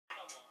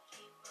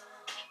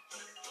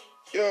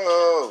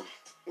Yo,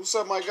 what's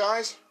up, my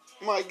guys?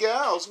 My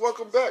gals,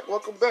 welcome back,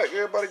 welcome back.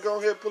 Everybody go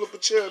ahead, pull up a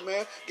chair,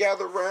 man.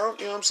 Gather around,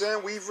 you know what I'm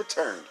saying? We've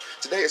returned.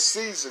 Today is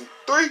season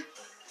 3,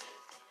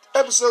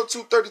 episode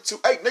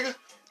 232. Hey, nigga,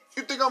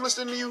 you think I'm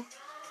listening to you?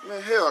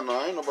 Man, hell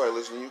no, ain't nobody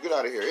listening to you. Get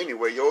out of here.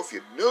 Anyway, yo, if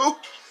you're new,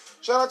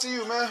 shout out to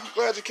you, man.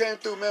 Glad you came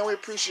through, man. We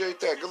appreciate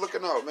that. Good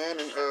looking out, man.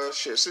 And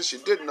shit, since you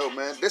didn't know,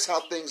 man, this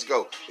how things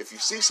go. If you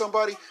see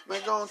somebody,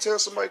 man, go and tell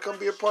somebody, come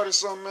be a part of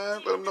something,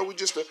 man. Let them know we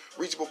just a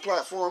reachable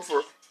platform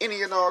for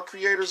any and all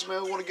creators, man,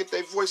 who want to get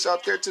their voice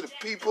out there to the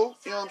people.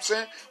 You know what I'm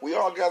saying? We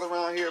all gather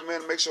around here,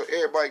 man, to make sure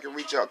everybody can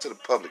reach out to the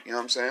public. You know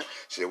what I'm saying?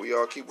 Shit, we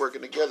all keep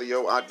working together,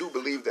 yo. I do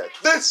believe that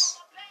this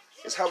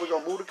is how we're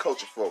going to move the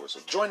culture forward.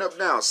 So join up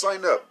now.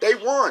 Sign up. Day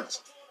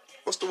ones.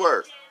 What's the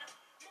word?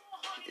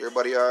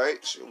 Everybody all right?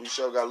 Shit, we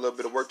sure got a little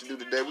bit of work to do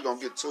today. We're going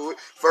to get to it.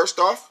 First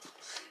off,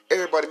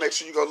 everybody make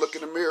sure you go look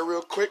in the mirror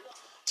real quick.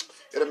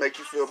 It'll make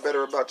you feel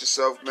better about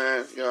yourself,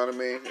 man. You know what I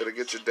mean? It'll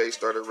get your day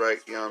started right.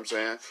 You know what I'm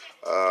saying?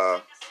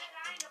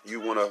 You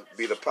want to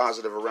be the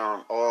positive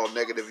around all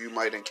negative you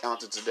might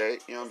encounter today.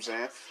 You know what I'm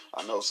saying?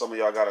 I know some of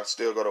y'all got to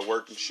still go to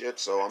work and shit.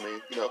 So, I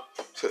mean, you know,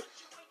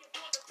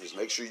 just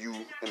make sure you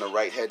in the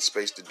right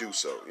headspace to do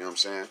so. You know what I'm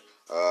saying?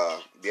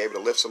 Be able to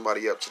lift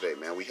somebody up today,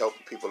 man. We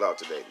helping people out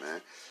today,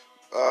 man.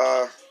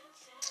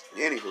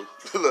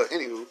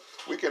 Anywho,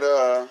 we could,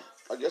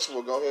 I guess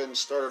we'll go ahead and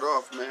start it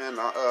off, man.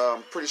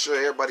 I'm pretty sure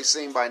everybody's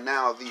seen by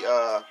now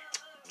the,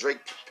 Drake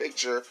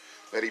picture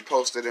that he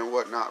posted and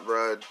whatnot,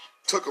 bruh.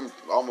 Took him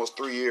almost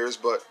 3 years,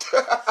 but,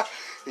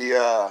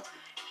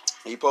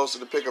 he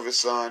posted a pic of his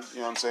son, you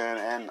know what I'm saying,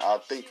 and I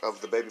think of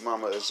the baby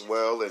mama as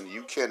well, and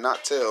you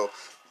cannot tell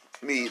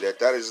me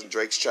that isn't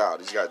Drake's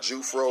child. He's got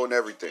Jufro and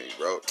everything,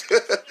 bro.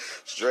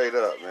 Straight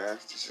up, man.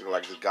 She's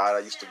like the guy I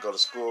used to go to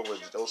school with,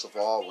 Joseph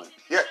Alwyn.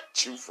 Yeah,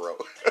 Jufro.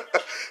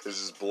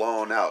 This is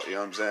blown out, you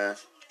know what I'm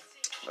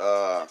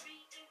saying?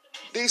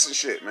 Decent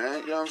shit, man.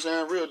 You know what I'm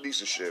saying? Real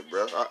decent shit,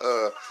 bro.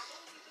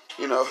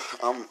 You know,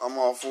 I'm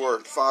all for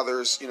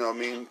fathers, you know what I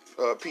mean,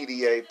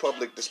 PDA,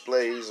 public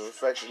displays of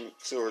affection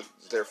to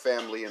their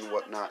family and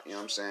whatnot, you know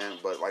what I'm saying?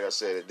 But like I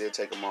said, it did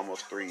take them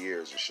almost 3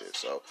 years and shit,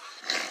 so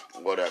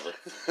whatever.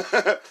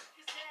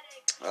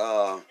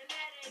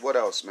 What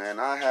else, man?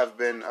 I have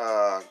been,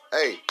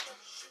 hey,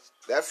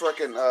 that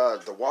fucking,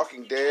 The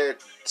Walking Dead,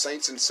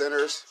 Saints and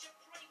Sinners,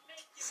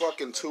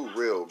 fucking too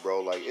real,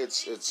 bro. Like,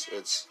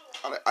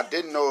 I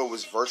didn't know it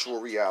was virtual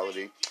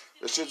reality.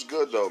 This shit's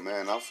good, though,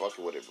 man. I'm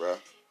fucking with it, bro.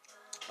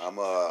 I'm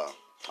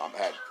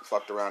had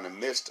fucked around and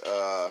missed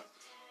the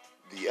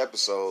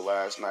episode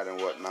last night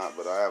and whatnot,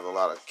 but I have a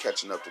lot of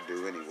catching up to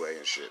do anyway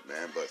and shit,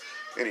 man. But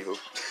anywho,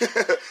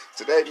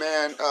 today,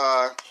 man,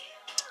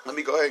 let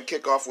me go ahead and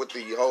kick off with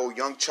the whole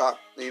Young Chop,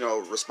 you know,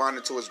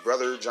 responding to his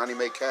brother Johnny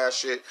May Cash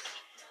shit.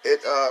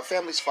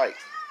 Families fight,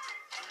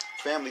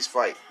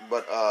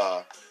 but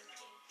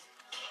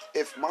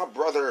if my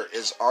brother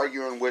is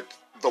arguing with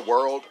the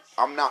world,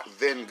 I'm not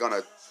then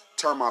gonna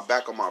turn my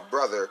back on my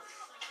brother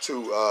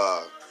to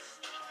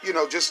you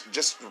know, just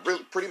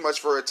really pretty much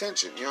for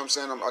attention. You know what I'm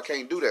saying? I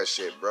can't do that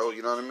shit, bro.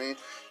 You know what I mean?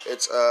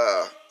 It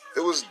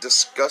was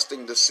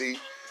disgusting to see.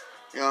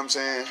 You know what I'm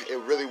saying?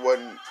 It really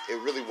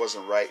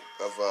wasn't right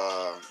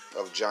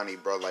of Johnny,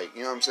 bro. Like,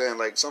 you know what I'm saying?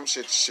 Like, some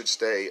shit should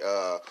stay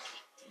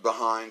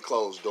behind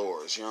closed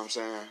doors. You know what I'm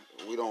saying?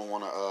 We don't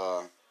want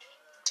to,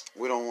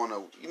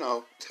 you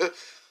know,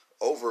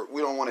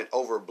 we don't want it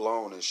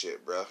overblown and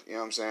shit, bro. You know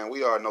what I'm saying?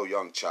 We are no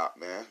Young Chop,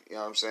 man. You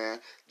know what I'm saying?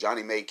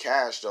 Johnny Made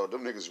Cash, though.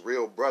 Them niggas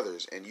real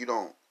brothers. And you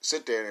don't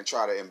sit there and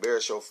try to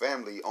embarrass your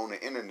family on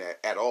the internet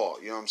at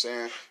all. You know what I'm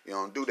saying? You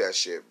don't do that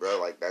shit, bro.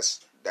 Like, that's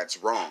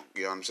wrong.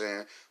 You know what I'm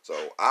saying? So,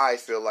 I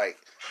feel like,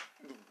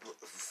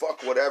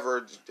 fuck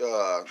whatever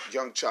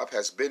Young Chop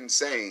has been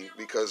saying,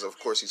 because, of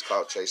course, he's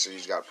clout chasing.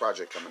 He's got a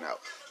project coming out.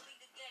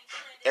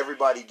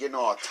 Everybody getting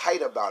all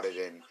tight about it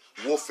and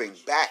wolfing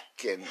back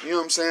and, you know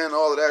what I'm saying,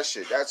 all of that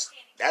shit.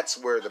 That's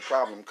where the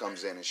problem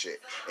comes in and shit.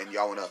 And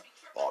y'all wanna,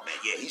 oh man,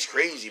 yeah, he's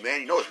crazy,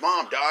 man. You know his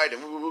mom died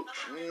and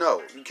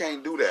no, you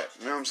can't do that.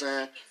 You know what I'm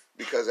saying?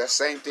 Because that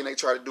same thing they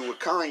try to do with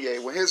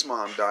Kanye when his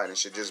mom died and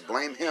shit. Just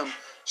blame him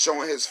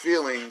showing his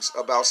feelings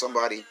about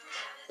somebody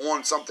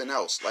on something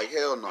else. Like,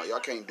 hell no, y'all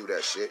can't do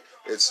that shit.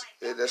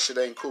 That shit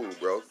ain't cool,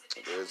 bro.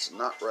 It's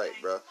not right,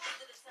 bro.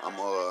 I'm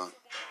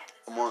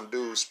on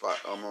dude's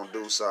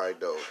side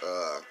though.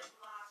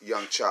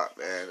 Young Chop,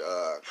 and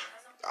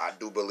I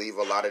do believe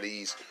a lot of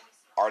these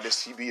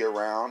artists he be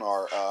around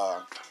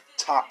are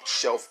top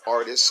shelf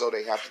artists, so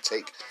they have to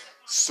take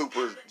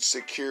super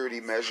security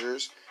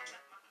measures,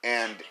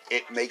 and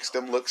it makes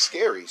them look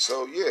scary.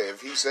 So yeah,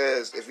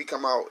 if he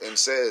come out and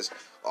says,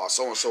 "Oh,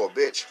 so and so a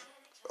bitch,"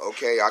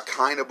 okay, I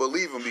kind of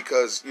believe him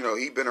because, you know,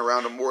 he been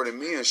around them more than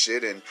me and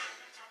shit, and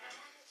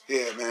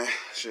yeah, man,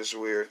 it's just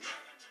weird.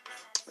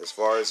 As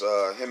far as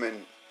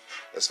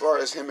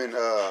him and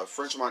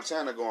French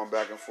Montana going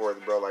back and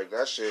forth, bro, like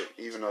that shit,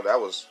 even though that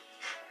was,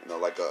 you know,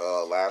 like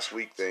a last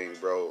week thing,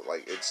 bro,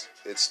 like it's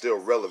still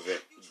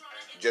relevant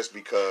just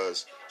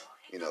because,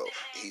 you know,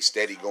 he's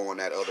steady going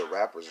at other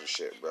rappers and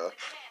shit, bro.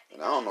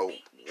 And I don't know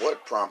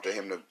what prompted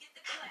him to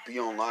be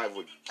on live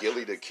with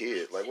Gilly the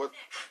Kid. Like, what?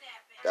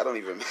 That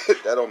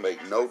don't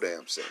make no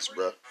damn sense,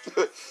 bro.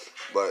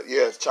 But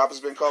yeah,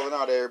 Chopper's been calling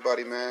out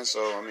everybody, man.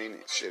 So I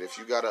mean, shit, if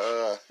you got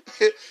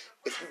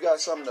if you got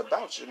something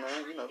about you,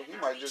 man, you know, he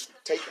might just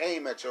take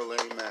aim at your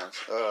lame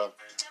ass.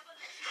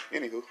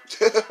 Anywho.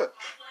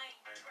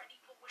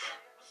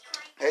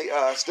 Hey,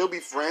 Still Be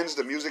Friends,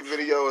 the music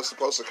video is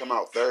supposed to come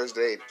out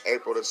Thursday,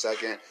 April the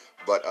 2nd,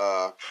 but,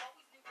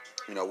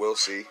 you know, we'll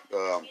see.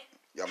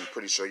 I'm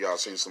pretty sure y'all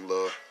seen some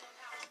little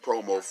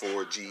promo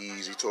for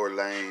G-Eazy, Tory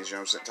Lanez, you know what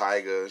I'm saying,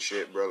 Tyga and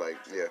shit, bro, like,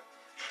 yeah,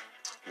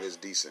 it's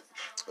decent.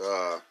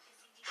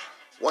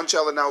 One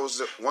challenge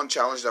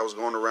that was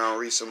going around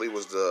recently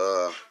was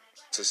to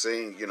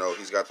sing, you know,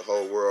 he's got the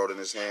whole world in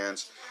his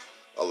hands.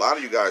 A lot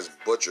of you guys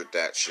butchered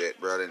that shit,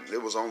 bro, and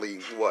it was only,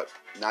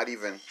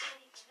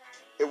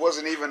 it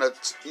wasn't even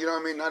you know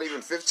what I mean, not even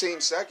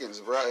 15 seconds,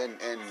 bro,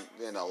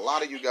 and a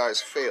lot of you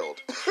guys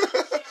failed.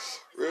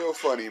 Real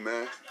funny,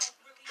 man.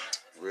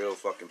 Real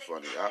fucking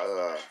funny.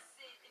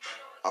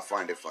 I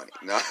find it funny.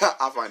 No,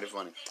 I find it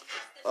funny.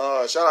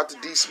 Shout out to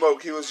D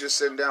Smoke. He was just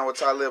sitting down with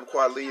Talib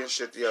Kweli and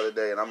shit the other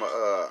day, and I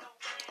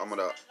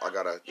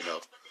gotta, you know,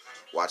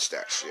 watch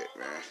that shit,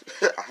 man.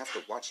 I have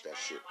to watch that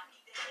shit.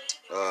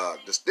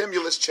 The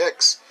stimulus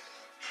checks,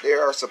 they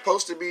are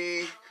supposed to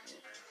be,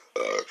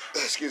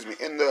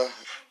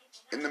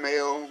 in the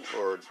mail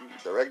or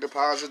direct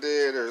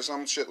deposited or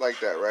some shit like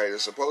that, right?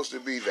 It's supposed to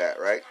be that,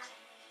 right?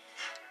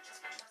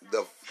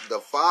 The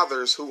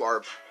fathers who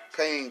are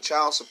paying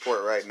child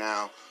support right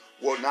now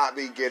will not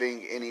be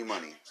getting any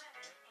money.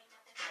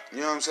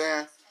 You know what I'm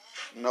saying?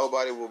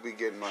 Nobody will be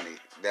getting money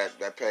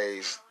that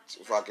pays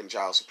fucking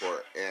child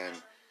support, and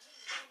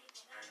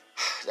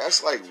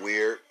that's like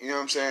weird. You know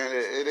what I'm saying?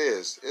 It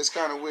is. It's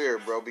kind of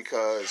weird, bro,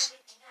 because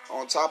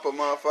on top of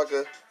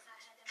motherfucker,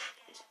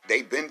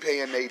 they been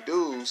paying their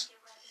dues.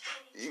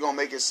 You gonna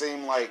make it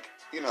seem like,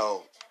 you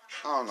know,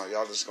 I don't know,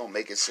 y'all just gonna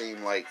make it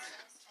seem like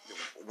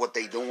what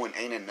they doing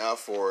ain't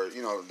enough, or,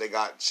 you know, they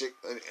got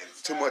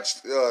too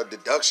much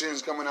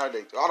deductions coming out.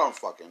 I don't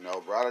fucking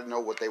know, bro. I didn't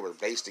know what they were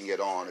basing it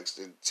on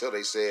until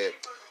they said,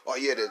 oh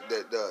yeah,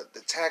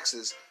 the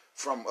taxes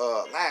from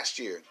last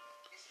year.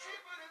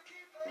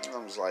 And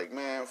I was like,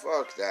 man,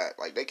 fuck that.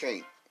 Like, they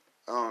can't,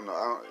 I don't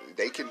know,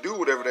 they can do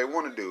whatever they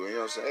want to do. You know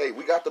what I'm saying? Hey,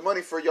 we got the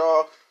money for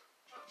y'all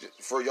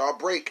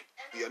break.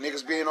 Your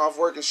niggas being off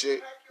work and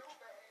shit.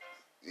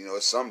 You know,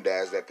 it's some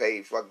dads that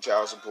pay fucking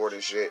child support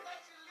and shit,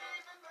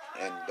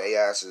 and they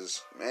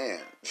asses,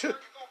 man,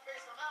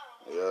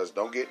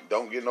 don't get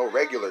no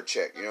regular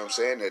check. You know what I'm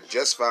saying? That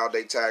just filed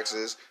their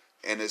taxes,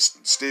 and it's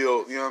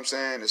still, you know what I'm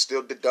saying? It's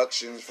still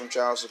deductions from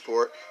child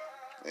support,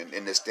 and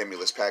in the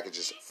stimulus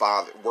packages,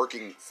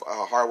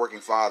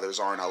 hardworking fathers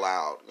aren't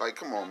allowed. Like,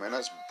 come on, man,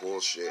 that's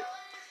bullshit.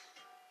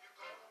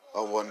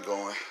 I wasn't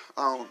going.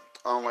 I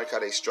don't like how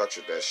they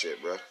structured that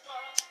shit, bro.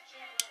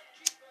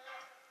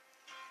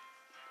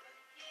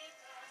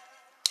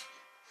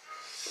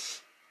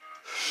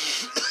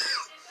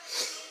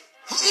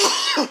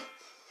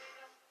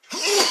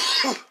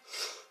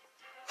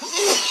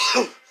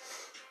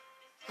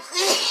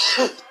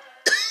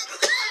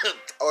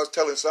 I was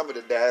telling some of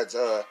the dads,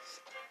 I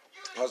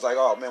was like,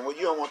 oh man, well,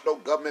 you don't want no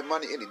government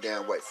money any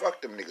damn way.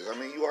 Fuck them niggas. I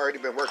mean, you already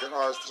been working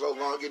hard for so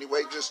long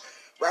anyway. Just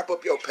wrap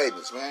up your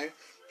payments, man.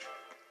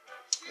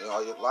 You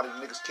know, a lot of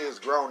you niggas kids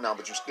grown now,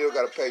 but you still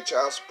gotta pay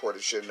child support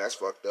and shit, and that's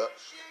fucked up.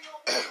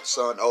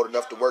 Son old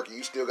enough to work, and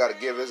you still gotta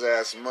give his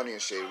ass some money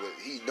and shit.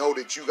 He know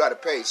that you gotta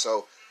pay,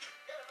 so,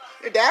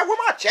 hey, Dad, where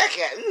my check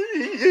at?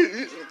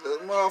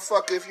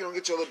 Motherfucker, if you don't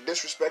get your little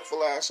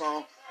disrespectful ass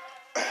on.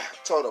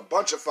 Told a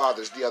bunch of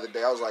fathers the other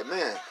day, I was like,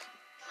 man,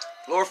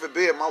 Lord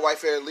forbid my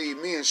wife had to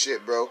leave me and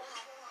shit, bro.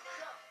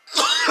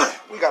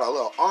 We got a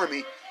little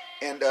army,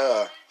 and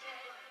I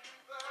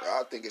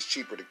think it's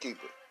cheaper to keep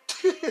it.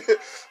 I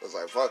was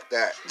like, fuck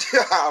that.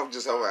 I'm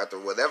just hoping after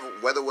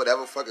weather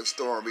whatever fucking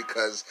storm,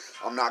 because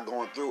I'm not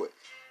going through it.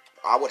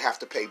 I would have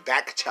to pay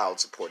back child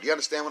support. You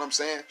understand what I'm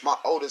saying? My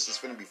oldest is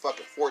finna be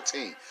fucking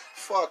 14.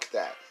 Fuck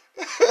that.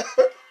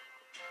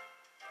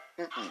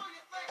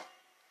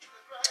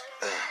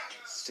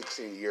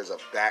 16 years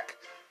of back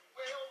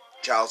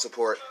child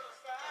support,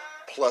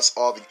 plus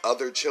all the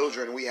other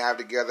children we have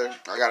together.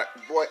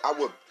 I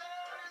would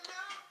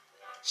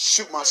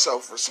shoot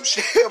myself for some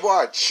shit. Boy,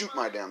 I'd shoot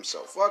my damn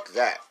self. Fuck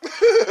that.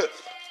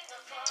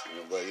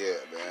 But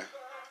yeah, man.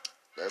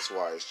 That's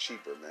why it's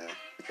cheaper, man.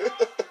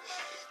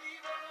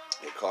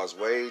 It costs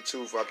way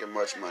too fucking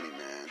much money,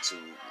 man, to,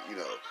 you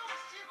know,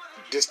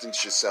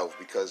 distance yourself,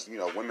 because, you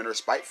know, women are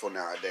spiteful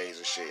nowadays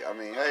and shit. I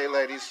mean, hey,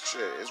 ladies,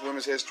 shit, it's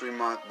Women's History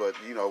Month, but,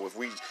 you know, if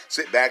we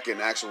sit back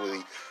and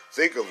actually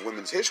think of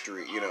women's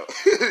history, you know,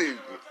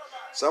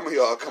 some of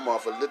y'all come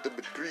off a little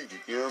bit greedy,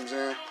 you know what I'm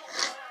saying?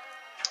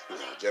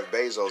 Jeff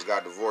Bezos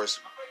got divorced,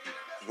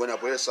 went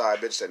up with his side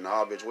bitch, said,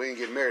 nah, bitch, we ain't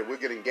getting married, we'll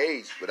get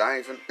engaged, but I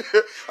ain't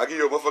finna, I'll give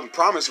you a motherfucking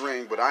promise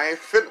ring, but I ain't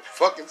finna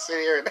fucking sit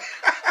here and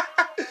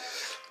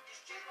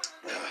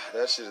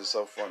that shit is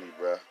so funny,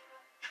 bruh.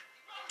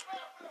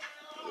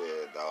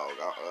 Yeah, dog.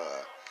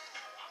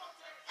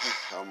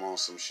 I'm on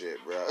some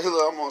shit, bro.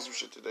 I'm on some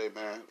shit today,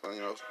 man.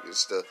 You know,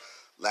 it's the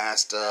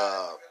last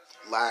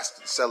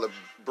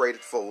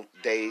celebrated full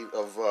day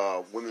of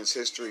Women's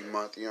History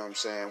Month. You know what I'm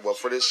saying? Well,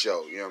 for this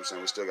show, you know what I'm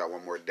saying. We still got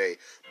one more day,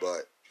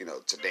 but you know,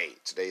 today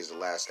is the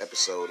last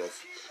episode of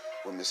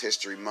Women's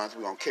History Month.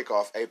 We're gonna kick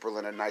off April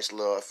in a nice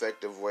little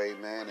effective way,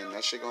 man, and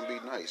that shit gonna be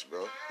nice,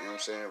 bro. You know what I'm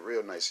saying?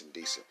 Real nice and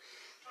decent.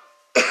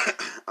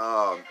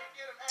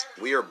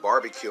 We are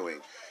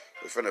barbecuing.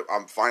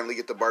 I'm finally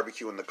get the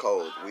barbecue in the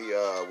cold. We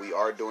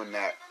are doing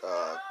that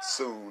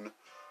soon.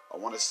 I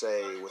want to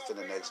say within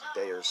the next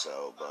day or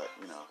so, but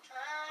you know,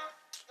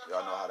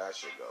 y'all know how that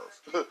shit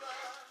goes.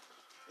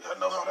 Y'all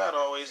know how that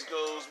always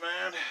goes,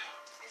 man.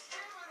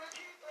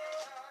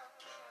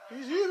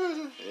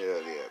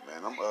 Yeah,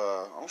 man.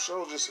 I'm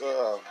sure just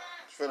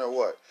finna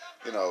what,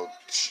 you know,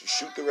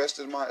 shoot the rest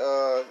of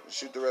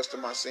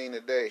my scene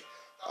today.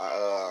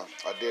 I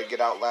did get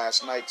out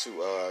last night to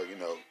you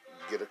know,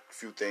 get a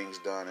few things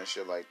done and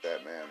shit like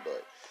that, man.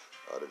 But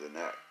other than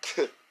that,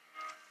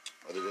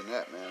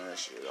 man, that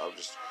shit, I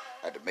just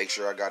had to make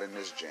sure I got in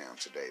this jam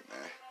today,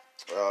 man.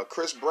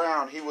 Chris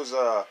Brown, he was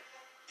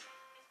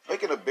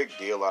making a big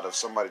deal out of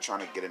somebody trying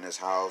to get in his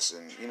house,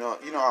 and you know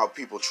how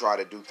people try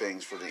to do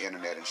things for the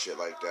internet and shit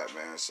like that,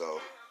 man.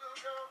 So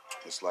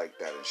it's like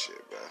that and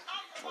shit, bro.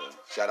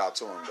 Shout out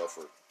to him though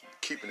for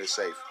keeping it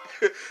safe.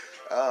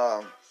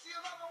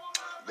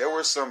 There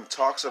were some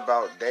talks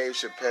about Dave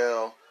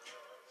Chappelle,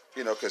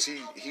 you know, because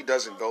he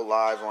doesn't go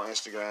live on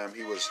Instagram.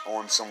 He was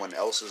on someone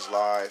else's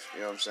live,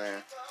 you know what I'm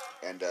saying?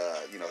 And,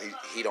 you know,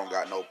 he don't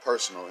got no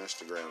personal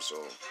Instagram, so,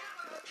 you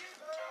know,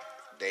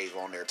 Dave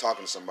on there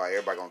talking to somebody,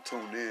 everybody gonna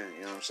tune in,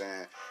 you know what I'm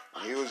saying?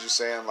 And he was just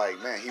saying, like,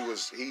 man,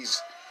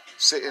 he's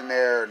sitting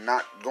there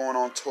not going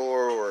on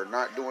tour or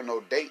not doing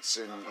no dates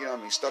and, you know what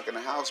I mean, stuck in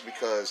the house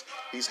because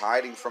he's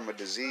hiding from a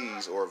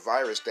disease or a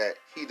virus that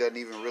he doesn't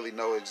even really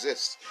know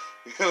exists.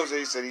 You know what I'm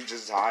saying? He said he's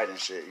just hiding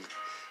shit. He's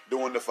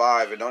doing the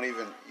 5 and don't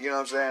even, you know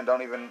what I'm saying,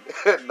 don't even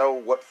know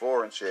what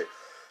for and shit.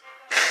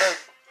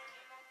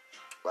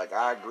 Like,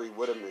 I agree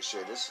with him this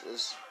shit.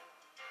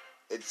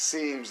 It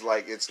seems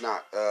like it's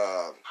not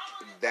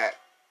that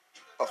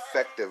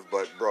effective,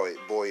 but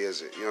boy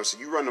is it. You know, so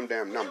you run them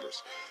damn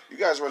numbers. You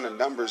guys run the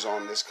numbers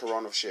on this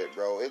corona shit,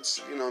 bro.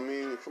 It's, you know what I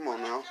mean? Come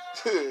on now.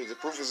 The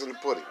proof is in the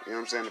pudding. You know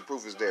what I'm saying? The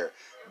proof is there.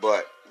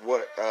 But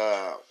what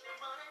I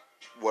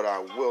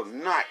will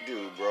not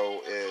do, bro,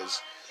 is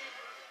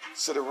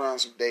sit around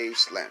some Dave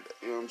slander.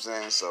 You know what I'm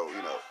saying? So,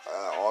 you know,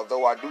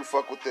 although I do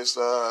fuck with this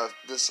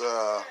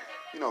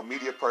you know,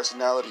 media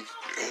personality,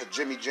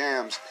 Jimmy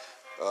Jams,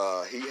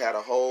 he had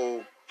a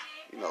whole,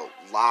 you know,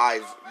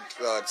 live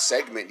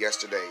segment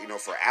yesterday, you know,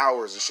 for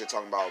hours and shit,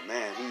 talking about,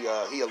 man,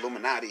 he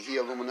Illuminati.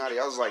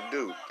 I was like,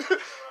 dude,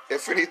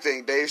 if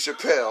anything, Dave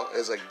Chappelle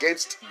is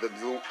against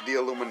the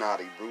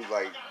Illuminati, bro.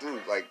 Like,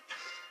 dude, like,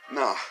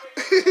 nah,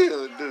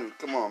 dude,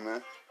 come on,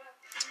 man.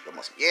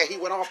 Yeah, he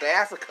went off to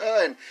Africa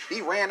and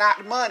he ran out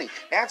of money.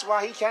 That's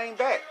why he came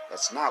back.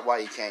 That's not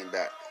why he came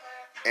back.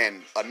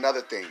 And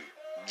another thing,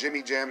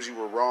 Jimmy Jams, you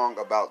were wrong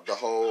about the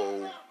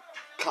whole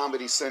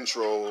Comedy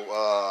Central.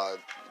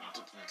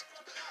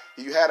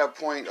 You had a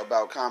point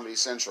about Comedy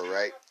Central,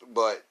 right?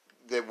 But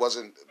that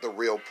wasn't the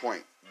real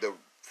point. The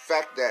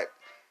fact that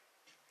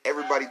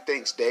everybody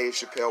thinks Dave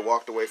Chappelle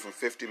walked away from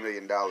 $50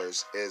 million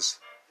is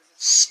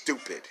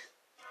stupid.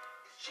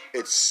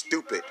 It's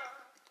stupid.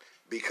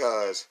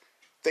 Because,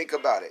 think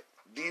about it.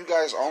 Do you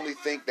guys only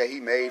think that he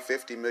made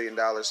 $50 million?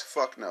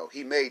 Fuck no.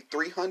 He made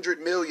 $300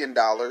 million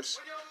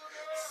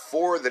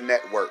for the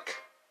network.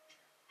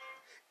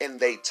 And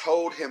they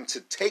told him to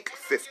take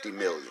 $50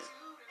 million.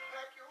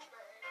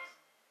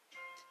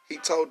 He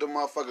told the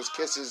motherfuckers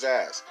kiss his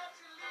ass.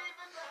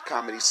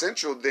 Comedy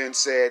Central then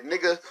said,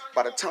 nigga,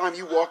 by the time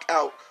you walk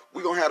out,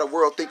 we gonna have the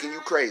world thinking you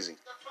crazy.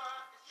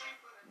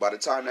 By the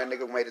time that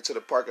nigga made it to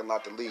the parking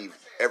lot to leave,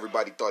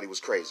 everybody thought he was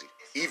crazy.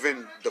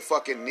 Even the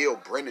fucking Neil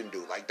Brennan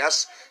dude. Like,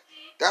 that's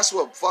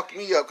what fucked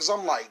me up. Because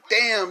I'm like,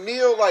 damn,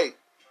 Neil, like.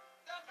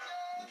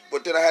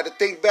 But then I had to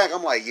think back.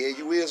 I'm like, yeah,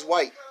 you is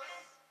white.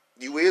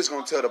 You is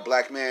going to tell the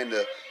black man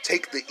to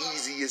take the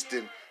easiest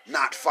and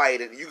not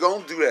fight it. You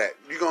going to do that.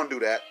 You going to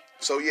do that.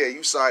 So, yeah,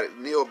 you sided.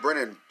 Neil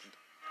Brennan,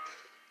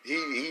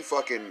 he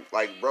fucking,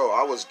 like, bro,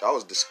 I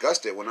was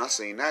disgusted when I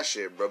seen that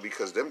shit, bro.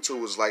 Because them two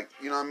was like,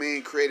 you know what I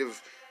mean,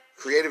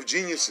 creative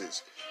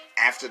geniuses.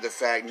 After the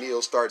fact,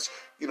 Neil starts,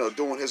 you know,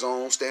 doing his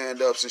own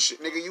stand-ups and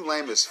shit. Nigga, you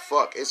lame as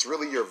fuck. It's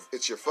really your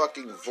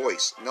fucking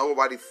voice. Ain't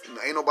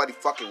nobody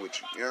fucking with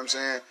you. You know what I'm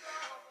saying?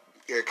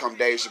 Here come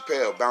Dave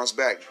Chappelle, bounce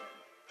back.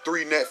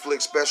 3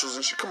 Netflix specials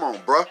and shit. Come on,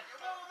 bruh.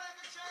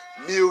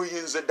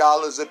 Millions of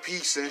dollars a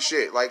piece and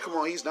shit. Like, come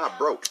on, he's not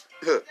broke.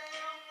 Yeah,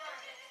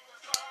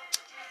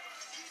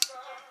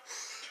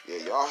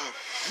 y'all.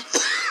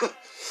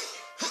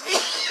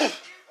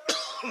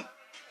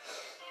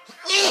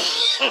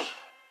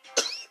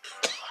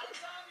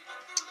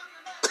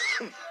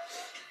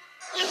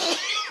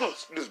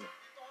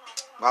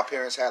 My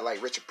parents had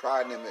like Richard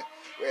Pryor and them and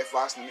Red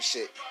Fox and them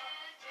shit.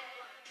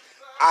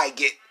 I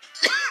get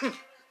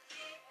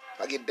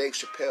Dave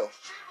Chappelle.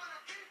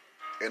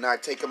 And I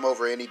take him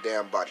over any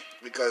damn body.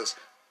 Because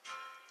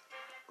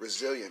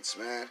resilience,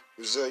 man.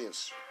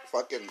 Resilience.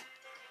 Fucking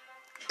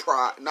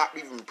pride. Not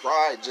even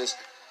pride, just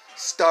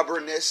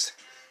stubbornness.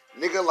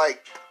 Nigga,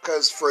 like,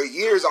 because for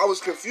years I was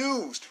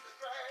confused.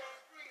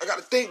 I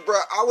gotta think, bro.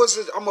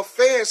 I'm a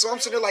fan, so I'm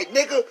sitting there like,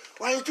 nigga,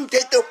 why didn't you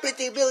take the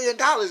 $50 million?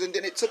 And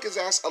then it took his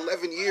ass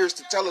 11 years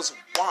to tell us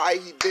why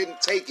he didn't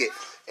take it.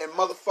 And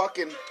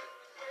motherfucking,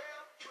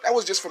 that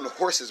was just from the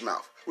horse's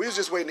mouth. We was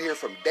just waiting to hear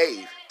from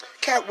Dave.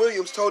 Cat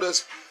Williams told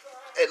us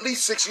at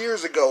least 6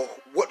 years ago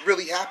what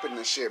really happened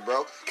and shit,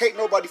 bro. Can't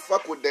nobody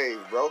fuck with Dave,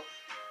 bro.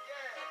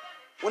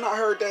 When I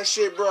heard that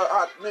shit, bro,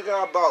 I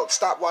about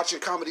stopped watching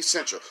Comedy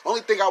Central.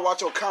 Only thing I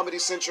watch on Comedy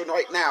Central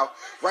right now,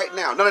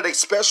 none of they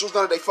specials,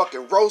 none of they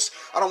fucking roasts.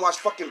 I don't watch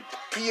fucking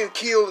P and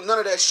Kill, none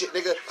of that shit,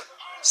 nigga.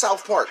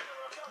 South Park.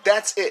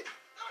 That's it.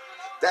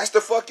 That's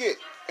the fuck it.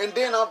 And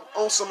then I'm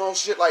on some old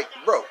shit like,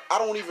 bro, I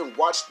don't even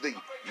watch the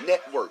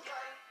network.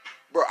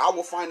 Bro, I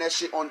will find that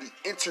shit on the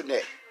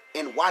internet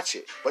and watch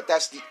it. But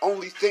that's the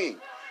only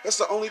thing. That's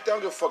the only thing I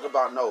give a fuck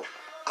about, no.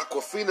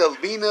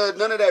 Aquafina, Lena,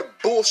 none of that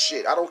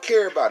bullshit. I don't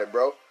care about it,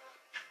 bro.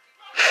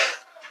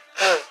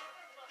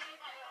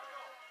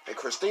 And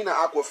Christina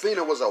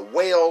Aquafina was a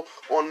whale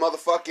on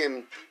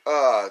motherfucking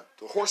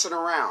horsing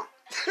around.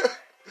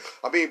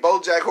 I mean,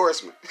 BoJack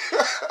Horseman.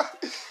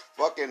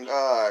 Fucking,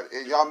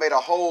 y'all made a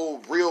whole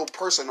real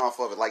person off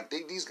of it. Like,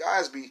 these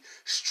guys be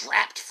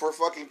strapped for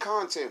fucking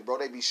content, bro.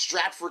 They be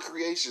strapped for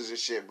creations and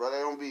shit, bro. They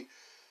don't be,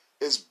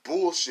 it's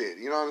bullshit.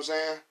 You know what I'm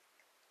saying?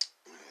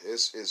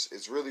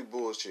 It's really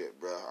bullshit,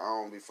 bro. I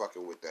don't be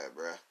fucking with that,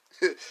 bro.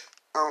 I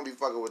don't be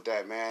fucking with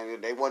that, man.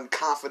 They wasn't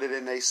confident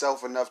in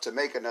themselves enough to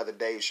make another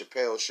Dave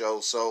Chappelle show,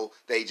 so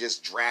they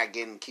just drag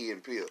in Key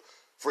and Peele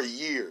for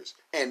years.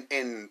 And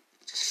come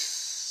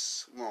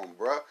on,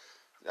 bro.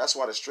 That's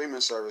why the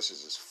streaming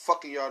services is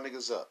fucking y'all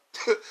niggas up.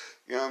 You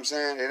know what I'm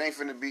saying? It ain't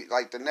finna be,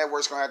 like, the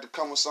network's gonna have to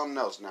come with something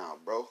else now,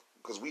 bro.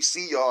 Because we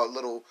see y'all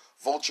little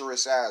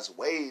vulturous ass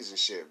ways and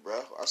shit,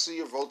 bro. I see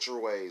your vulture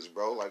ways,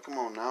 bro. Like, come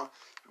on now.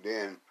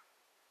 Then,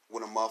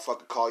 when a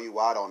motherfucker call you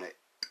out on it,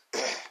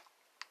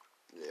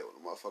 yeah, when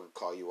a motherfucker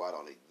call you out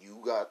on it,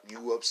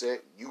 you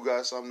upset, you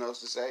got something else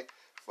to say,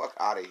 fuck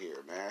out of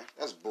here, man.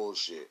 That's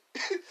bullshit.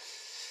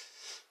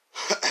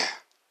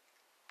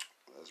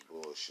 That's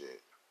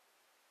bullshit.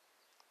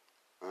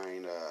 I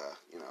ain't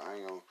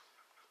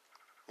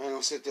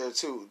gonna sit there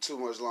too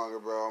much longer,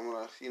 bro. I'm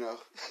gonna,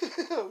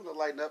 I'm gonna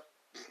lighten up.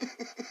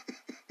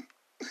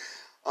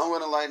 I'm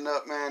gonna lighten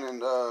up, man,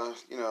 and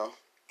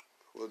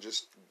we'll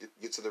just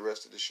get to the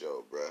rest of the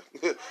show, bro.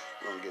 We're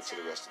gonna get to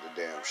the rest of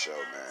the damn show,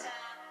 man.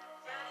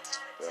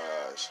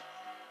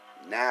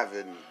 Nav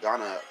and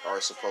Donna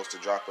are supposed to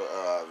drop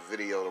a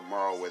video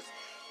tomorrow with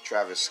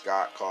Travis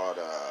Scott called,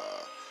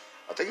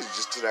 I think it's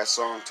just to that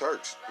song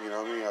Turks. You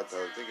know what I mean? I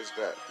think it's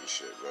that and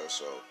shit, bro.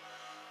 So,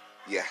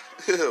 yeah.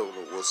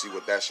 We'll see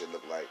what that shit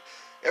look like.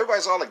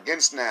 Everybody's all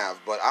against Nav,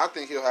 but I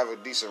think he'll have a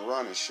decent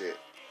run and shit.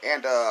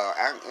 And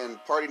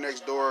Party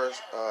Next Door,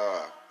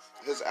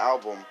 his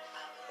album,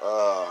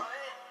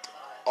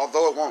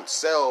 although it won't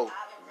sell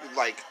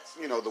like,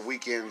 the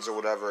Weeknd's or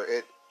whatever,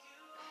 it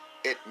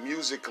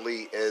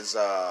musically is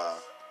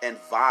and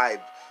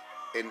vibe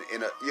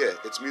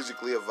it's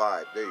musically a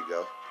vibe. There you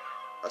go.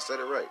 I said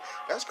it right.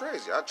 That's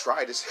crazy. I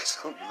tried to say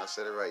something. I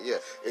said it right. Yeah,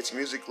 it's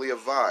musically a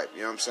vibe.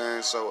 You know what I'm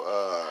saying? So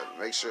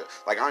make sure.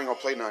 Like, I ain't gonna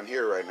play nothing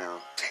here right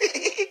now. You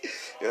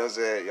know what I'm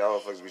saying? Y'all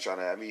folks be trying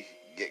to have me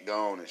get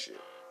gone and shit.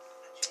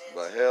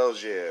 But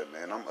hell's yeah,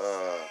 man. I'm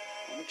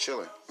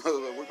chilling.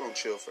 We're gonna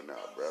chill for now,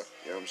 bro.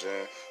 You know what I'm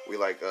saying? We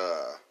like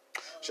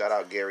shout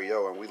out Gary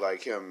O, and we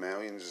like him, man.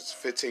 We in this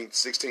 15th,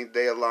 16th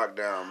day of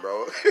lockdown,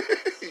 bro.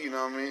 You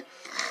know what I mean?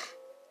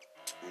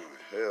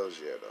 Hell's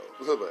yeah,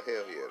 though. But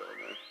hell yeah, though,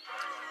 man.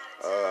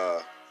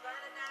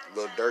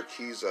 Lil Durk,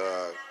 he's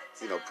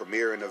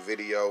premiering a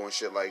video and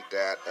shit like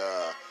that.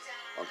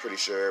 I'm pretty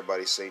sure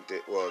everybody synced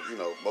it. Well,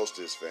 most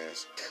of his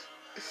fans.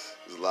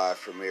 It's a live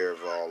premiere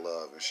of All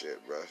Love and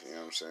shit, bro. You know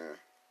what I'm saying?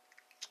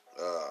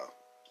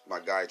 My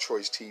guy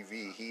Troy's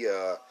TV, he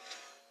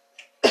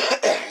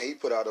he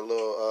put out a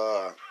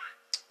little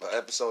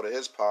episode of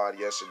his pod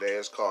yesterday.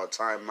 It's called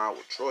Time Out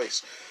with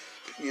Troy's.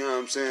 You know what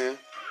I'm saying?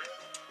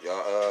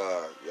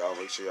 Y'all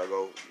make sure y'all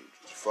go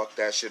fuck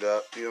that shit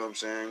up. You know what I'm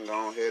saying?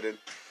 Go ahead and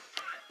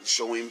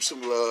show him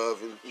some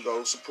love and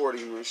go support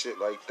him and shit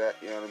like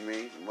that. You know what I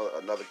mean?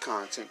 Another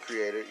content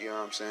creator. You know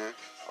what I'm saying?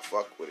 I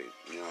fuck with it.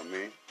 You know what I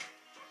mean?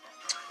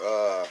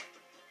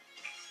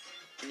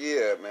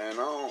 Yeah, man.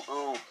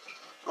 I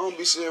don't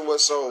be seeing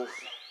what's so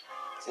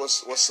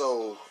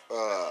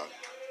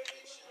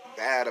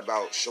bad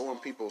about showing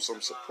people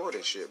some support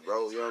and shit,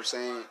 bro. You know what I'm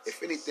saying?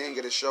 If anything,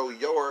 it'll show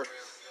your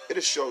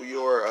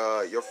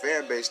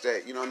fan base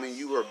that, you know what I mean,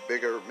 you were a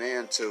bigger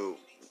man to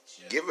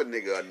give a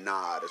nigga a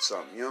nod or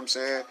something. You know what I'm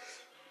saying?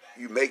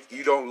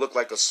 You don't look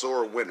like a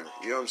sore winner.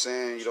 You know what I'm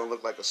saying? You don't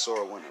look like a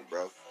sore winner,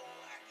 bro.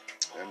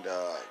 And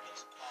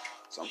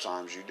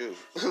sometimes you do.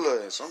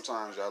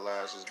 Sometimes y'all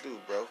asses do,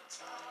 bro.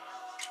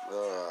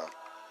 I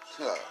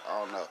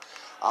don't know.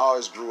 I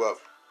always grew up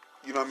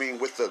you know what I mean,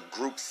 with the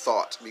group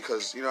thought,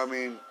 because, you know what I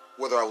mean,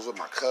 whether I was with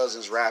my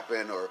cousins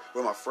rapping or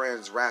with my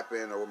friends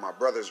rapping or with my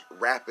brothers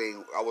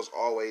rapping, I was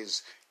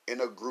always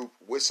in a group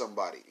with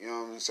somebody, you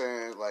know what I'm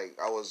saying? Like,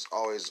 I was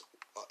always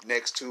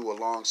next to,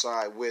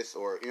 alongside with,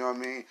 or, you know what I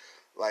mean?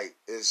 Like,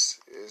 it's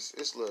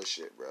little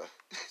shit, bro.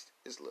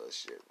 It's little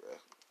shit, bro.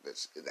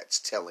 That's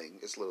telling.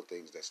 It's little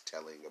things that's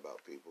telling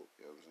about people,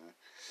 you know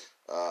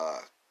what I'm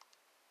saying?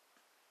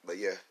 But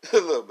yeah, a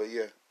little bit,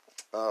 yeah.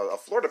 A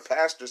Florida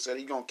pastor said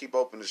he gonna keep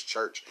open his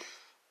church,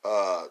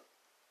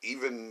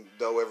 even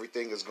though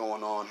everything is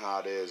going on how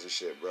it is and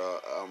shit, bro.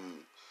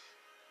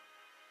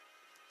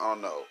 I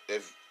don't know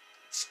if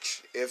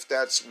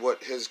that's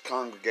what his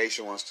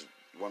congregation wants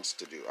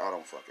to do. I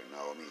don't fucking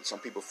know. I mean, some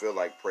people feel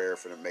like prayer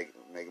for them make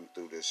them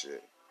through this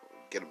shit,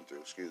 get them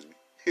through. Excuse me,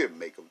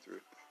 make them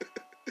through.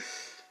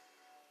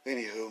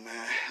 Anywho,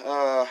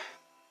 man,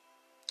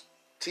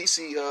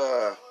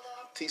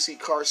 TC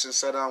Carson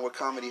sat down with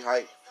Comedy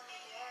Hype.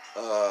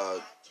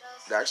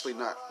 Actually,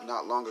 not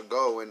long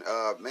ago, and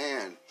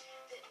man,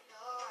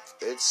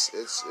 it's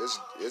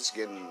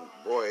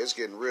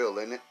getting real,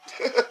 isn't it?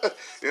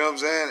 You know what I'm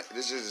saying?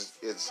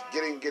 It's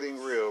getting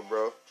real,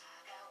 bro.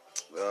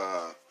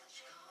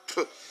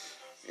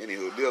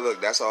 Anywho,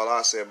 look, that's all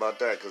I say about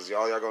that, because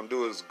all y'all gonna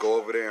do is go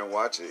over there and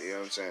watch it. You know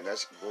what I'm saying?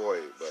 That's boy,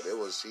 but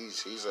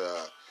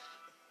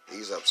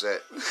he's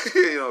upset.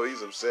 You know,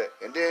 he's upset,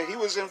 and then he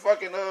was in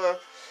fucking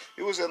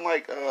he was in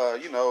like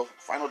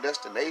Final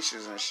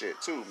Destinations and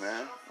shit too,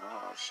 man.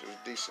 Oh, shit was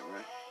decent,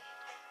 man.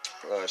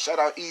 Shout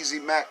out Easy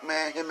Mac,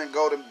 man. Him and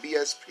Golden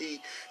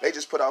BSP. They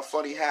just put out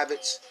Funny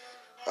Habits.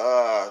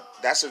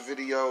 That's a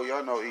video.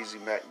 Y'all know Easy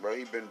Mac, bro.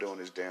 He been doing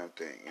his damn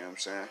thing. You know what I'm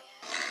saying?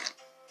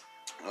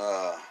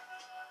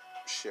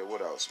 Shit,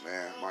 what else,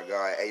 man? My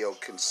guy Ayo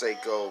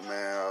Canseco,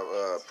 man.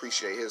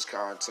 Appreciate his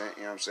content.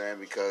 You know what I'm saying?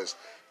 Because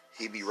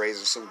he be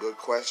raising some good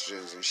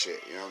questions and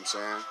shit. You know what I'm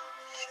saying?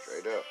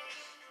 Straight up.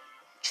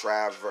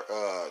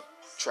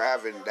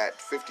 Trav and that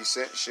 50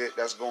 Cent shit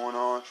that's going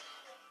on.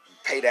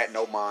 Pay that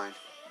no mind.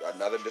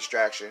 Another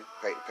distraction.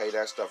 Pay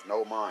that stuff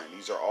no mind.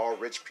 These are all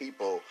rich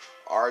people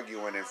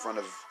arguing in front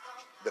of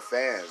the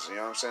fans. You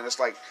know what I'm saying? It's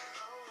like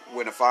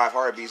when the Five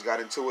Heartbeats got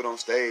into it on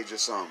stage or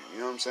something. You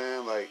know what I'm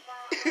saying? Like,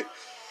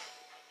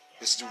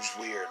 it's just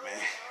weird,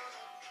 man.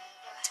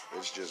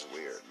 It's just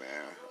weird,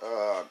 man.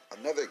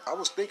 I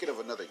was thinking of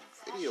another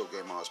video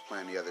game I was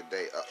playing the other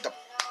day. The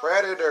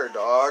Predator,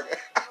 dog.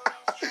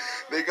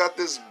 They got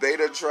this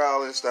beta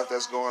trial and stuff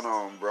that's going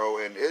on, bro,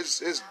 and it's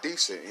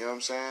decent. You know what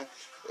I'm saying?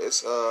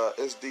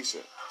 It's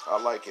decent. I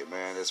like it,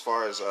 man. As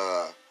far as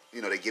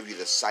they give you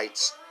the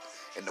sights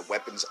and the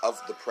weapons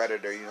of the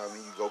Predator. You know what I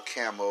mean? You go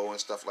camo and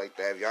stuff like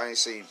that. If y'all ain't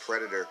seen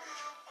Predator,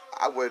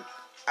 I would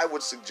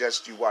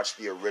suggest you watch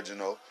the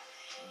original,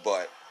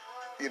 but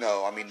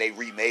they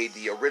remade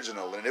the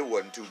original and it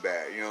wasn't too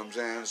bad. You know what I'm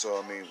saying?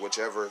 So I mean,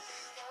 whichever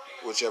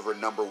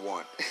number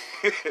one,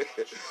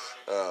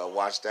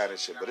 watch that and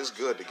shit. But it's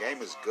good. The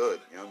game is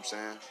good. You know what I'm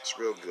saying? It's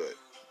real good.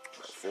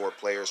 4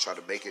 players try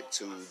to make it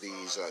to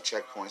these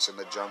checkpoints in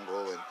the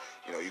jungle, and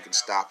you can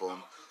stop them. You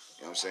know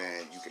what I'm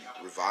saying? You can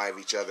revive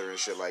each other and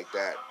shit like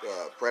that.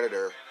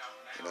 Predator,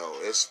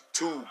 it's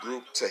two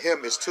groups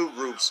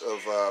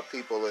of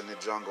people in the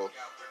jungle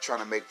trying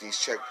to make these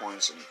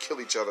checkpoints and kill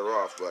each other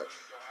off, but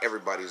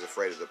everybody's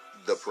afraid of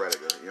the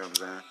Predator. You know what I'm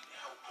saying?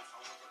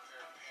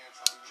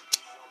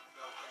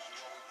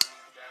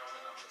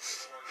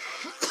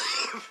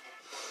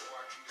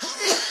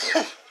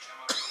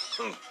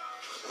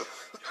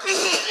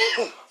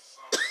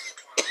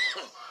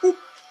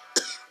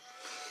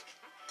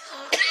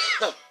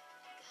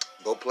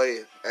 Go play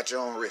it at your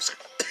own risk.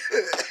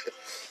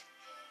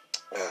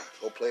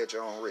 Go play at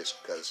your own risk,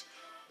 because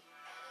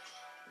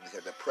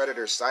the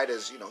Predator's sight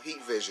is,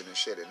 heat vision and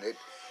shit, and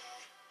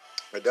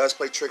it does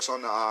play tricks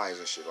on the eyes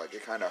and shit. Like,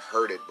 it kind of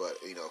hurt it, but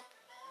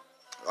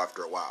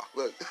after a while,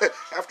 look,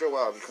 after a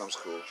while it becomes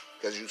cool,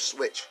 because you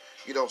switch.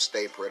 You don't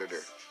stay Predator.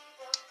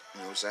 You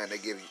know what I'm saying?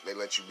 They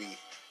let you be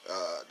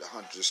the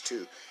hunters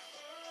too.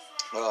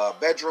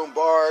 Bedroom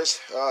Bars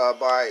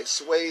by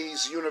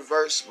Sway's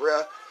Universe,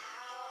 bruh.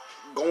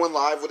 Going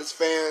live with his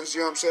fans,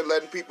 you know what I'm saying?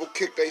 Letting people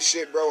kick their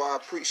shit, bro. I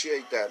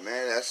appreciate that,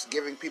 man. That's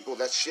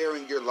that's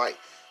sharing your light.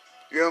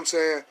 You know what I'm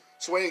saying?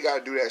 Sway ain't got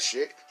to do that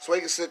shit.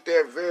 Sway can sit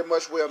there very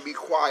much well and be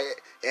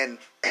quiet and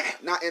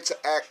not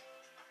interact,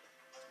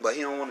 but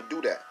he don't want to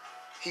do that.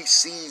 He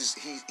sees,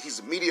 he's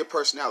a media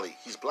personality.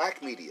 He's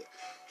black media.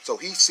 So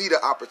he see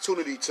the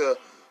opportunity to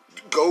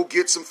go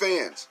get some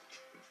fans.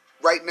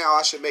 Right now,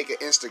 I should make an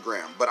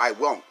Instagram, but I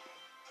won't.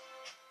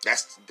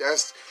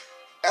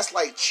 That's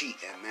like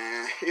cheating,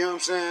 man. You know what I'm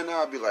saying?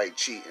 I'll be like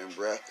cheating,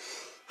 bruh.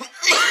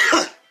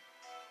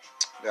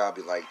 I'll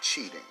be like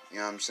cheating. You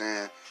know what I'm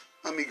saying?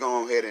 Let me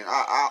go ahead and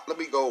let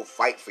me go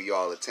fight for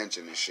y'all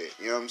attention and shit.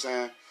 You know what I'm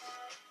saying?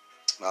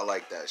 I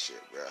like that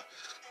shit,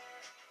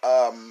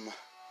 bruh.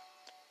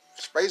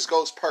 Space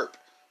Ghost Perp.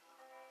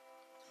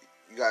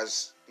 You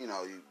guys, you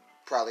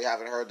probably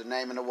haven't heard the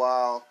name in a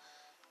while.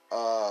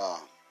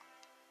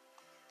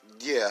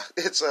 Yeah,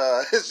 it's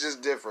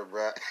just different,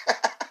 bruh.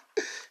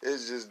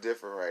 It's just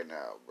different right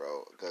now,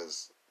 bro.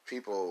 Because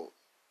people,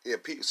 yeah,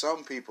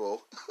 some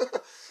people,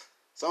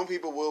 some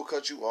people will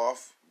cut you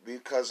off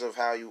because of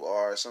how you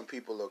are. Some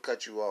people will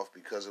cut you off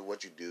because of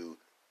what you do.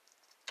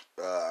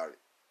 Uh,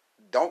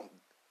 don't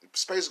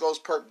Space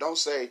Ghost Perp. Don't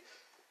say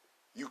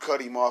you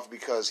cut him off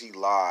because he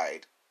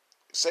lied.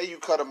 Say you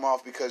cut him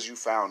off because you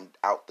found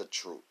out the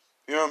truth.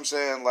 You know what I'm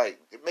saying? Like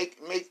make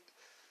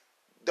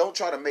don't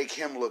try to make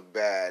him look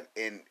bad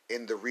in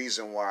the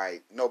reason why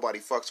nobody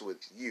fucks with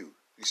you.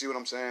 You see what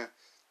I'm saying?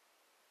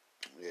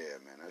 Yeah,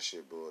 man, that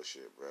shit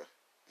bullshit, bro.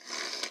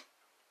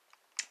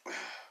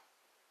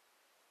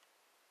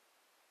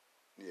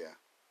 Yeah.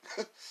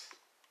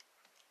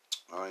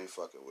 I ain't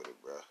fucking with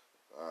it, bro.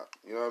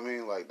 You know what I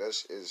mean? Like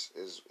that's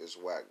is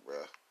whack, bro.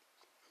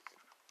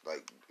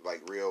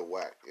 Like real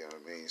whack. You know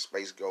what I mean?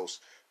 Space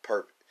Ghost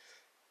Perp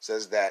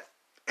says that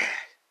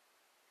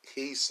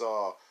he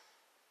saw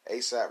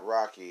ASAP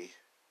Rocky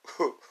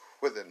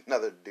with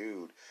another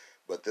dude,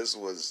 but this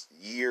was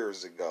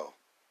years ago.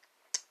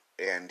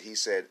 And he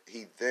said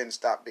he then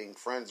stopped being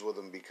friends with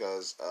him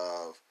because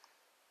of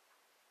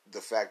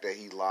the fact that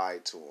he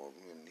lied to him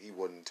and he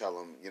wouldn't tell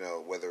him, you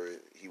know, whether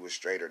he was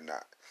straight or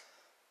not.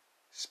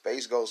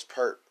 Space Ghost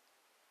Perp,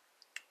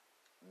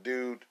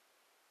 dude,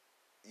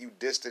 you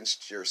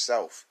distanced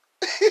yourself.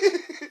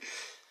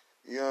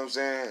 You know what I'm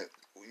saying?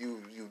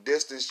 You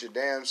distanced your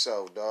damn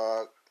self,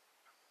 dog.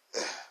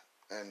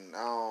 And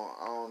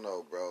I don't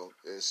know, bro.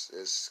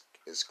 It's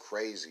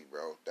crazy,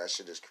 bro. That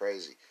shit is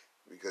crazy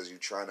because you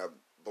trying to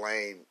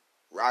blame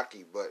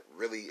Rocky, but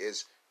really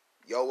it's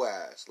yo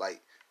ass.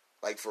 Like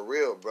for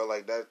real, bro.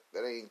 Like that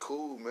ain't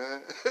cool,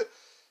 man.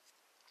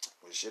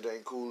 Shit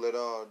ain't cool at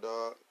all,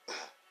 dog.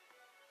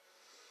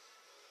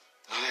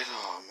 Not at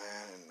all,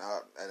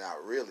 man. And I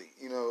really,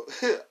 you know,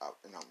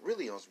 and I'm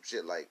really on some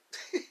shit like,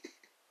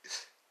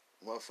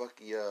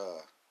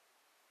 motherfucker,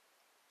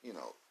 you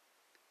know,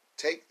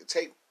 take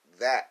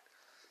that.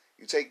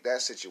 You take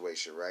that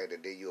situation, right,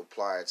 and then you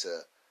apply it to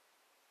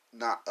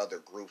not other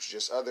groups,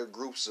 just other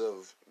groups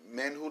of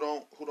men who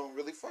don't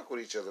really fuck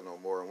with each other no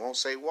more and won't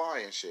say why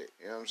and shit.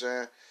 You know what I'm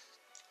saying?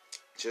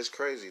 Just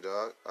crazy,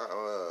 dog.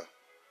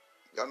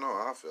 Y'all know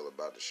how I feel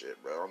about the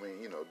shit, bro. I mean,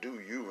 you know,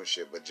 do you and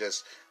shit, but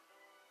just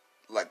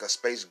like a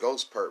Space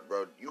Ghost Perp,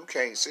 bro. You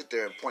can't sit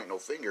there and point no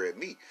finger at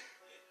me.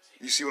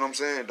 You see what I'm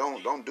saying?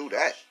 Don't do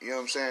that. You know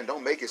what I'm saying?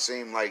 Don't make it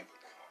seem like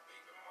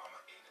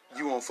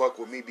you won't fuck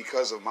with me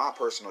because of my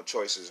personal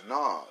choices.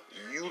 Nah,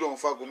 you don't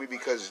fuck with me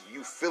because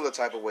you feel a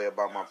type of way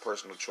about my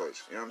personal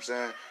choice. You know what I'm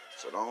saying?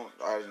 So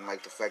I didn't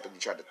like the fact that you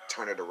tried to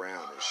turn it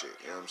around and shit.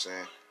 You know what I'm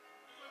saying?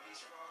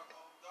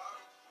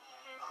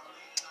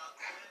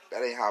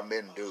 That ain't how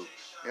men do. You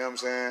know what I'm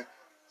saying?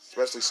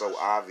 Especially so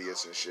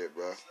obvious and shit,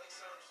 bro.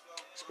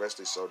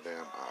 Especially so damn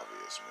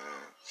obvious,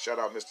 man. Shout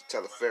out Mr.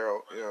 Telefero.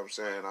 You know what I'm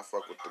saying? I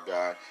fuck with the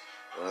guy.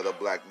 Another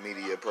black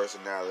media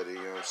personality,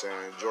 you know what I'm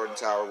saying? Jordan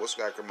Tower, what's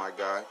back with my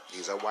guy?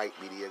 He's a white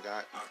media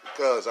guy.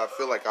 Because I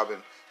feel like I've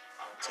been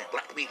saying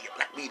black media.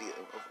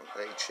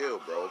 Hey, chill,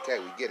 bro. Okay,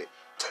 we get it.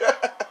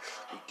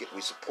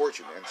 We support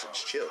you, man. So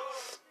just chill.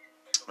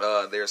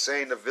 They're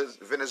saying the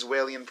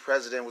Venezuelan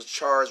president was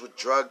charged with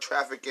drug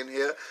trafficking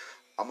here.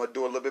 I'm going to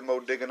do a little bit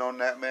more digging on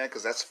that, man,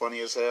 because that's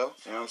funny as hell.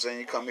 You know what I'm saying?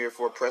 You come here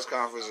for a press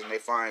conference and they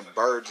find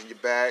birds in your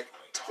bag.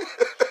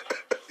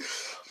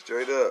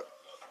 Straight up.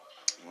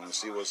 I want to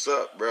see what's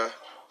up, bruh.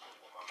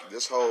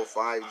 This whole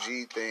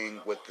 5G thing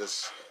with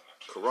this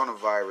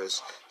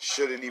coronavirus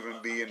shouldn't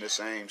even be in the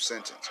same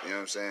sentence. You know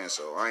what I'm saying?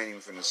 So I ain't even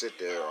finna sit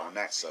there on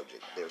that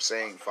subject. They're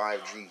saying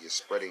 5G is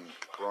spreading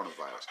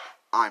coronavirus.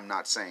 I'm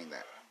not saying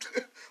that.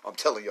 I'm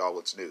telling y'all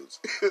what's news.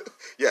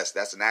 Yes,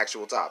 that's an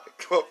actual topic.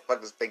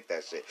 Fuckers think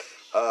that shit.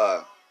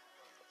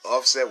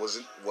 Offset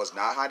was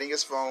not hiding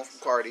his phone from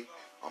Cardi.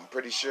 I'm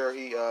pretty sure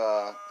he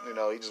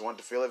he just wanted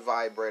to feel it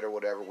vibrate or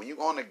whatever. When you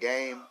on the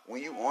game,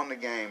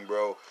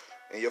 bro,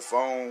 and your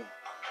phone,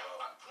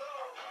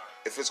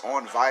 if it's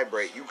on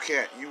vibrate, you're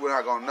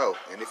not gonna know.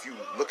 And if you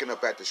looking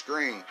up at the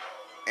screen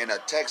and a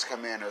text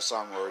come in or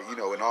something, or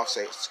in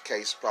Offset's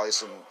case, probably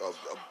some a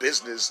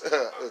business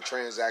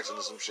transaction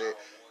or some shit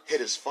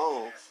hit his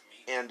phone,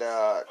 and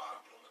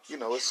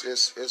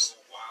it's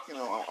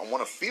I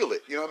want to feel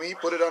it. You know what I mean? He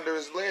put it under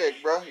his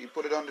leg, bro. He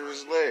put it under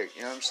his leg.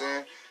 You know what I'm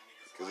saying?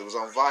 Because it was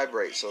on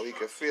vibrate, so he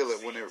could feel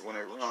it when it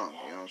rung. You know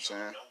what I'm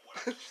saying?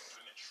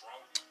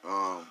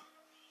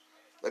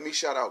 Let me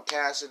shout out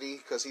Cassidy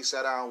because he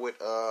sat down with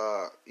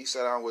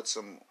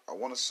some, I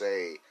want to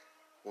say,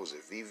 what was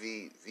it,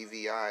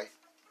 VVI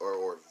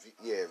or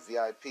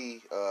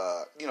VIP.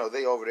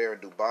 They over there in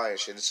Dubai and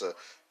shit. It's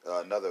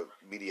another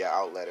media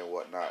outlet and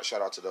whatnot.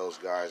 Shout out to those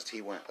guys.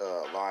 He went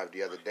live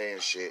the other day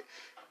and shit.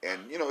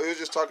 And, he was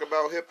just talking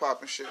about hip-hop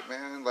and shit,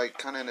 man. Like,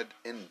 kind of in an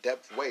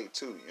in-depth way,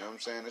 too. You know what I'm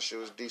saying? This shit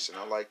was decent.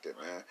 I liked it,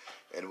 man.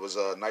 And it was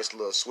a nice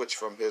little switch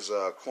from his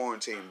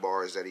quarantine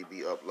bars that he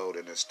be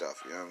uploading and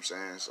stuff. You know what I'm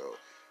saying? So,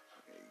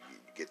 you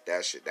get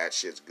that shit. That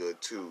shit's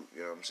good, too.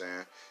 You know what I'm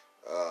saying?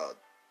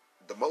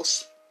 The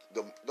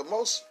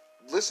most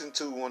listened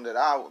to one that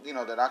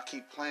I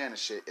keep playing and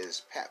shit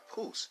is Pat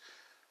Poose.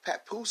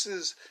 Pat Poose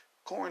is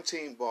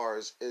quarantine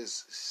bars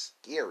is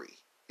scary.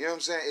 You know what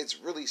I'm saying? It's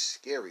really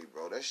scary,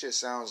 bro. That shit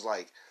sounds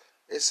like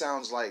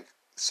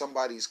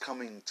somebody's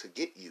coming to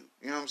get you.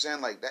 You know what I'm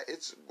saying? Like that.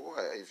 It's boy.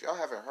 If y'all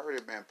haven't heard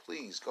it, man,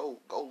 please go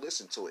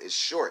listen to it. It's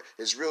short.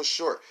 It's real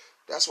short.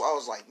 That's why I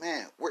was like,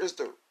 man, where's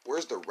the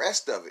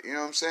rest of it? You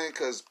know what I'm saying?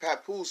 Because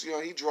Papoose,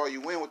 he draw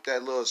you in with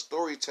that little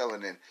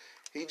storytelling, and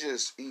he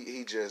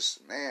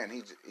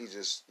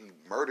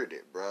murdered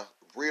it, bro,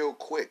 real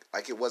quick,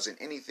 like it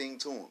wasn't anything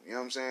to him. You know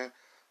what I'm saying?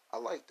 I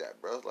like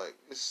that, bro. Like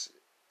it's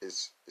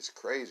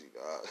crazy,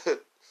 dog.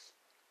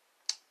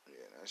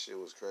 Yeah, that shit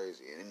was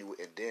crazy. And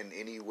then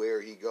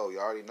anywhere he go, you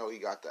already know he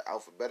got the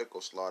alphabetical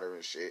slaughter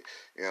and shit.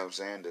 You know what I'm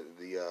saying?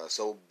 The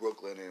Soul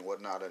Brooklyn and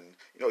whatnot, and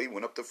he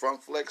went up to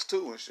Front Flex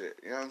too and shit.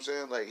 You know what I'm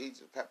saying? Like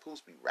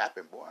Papoose be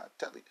rapping, boy. I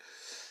tell you,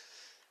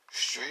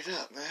 straight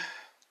up, man.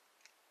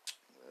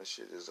 That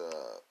shit is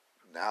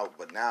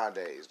but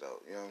nowadays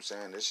though, you know what I'm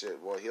saying? This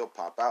shit, boy, he'll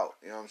pop out.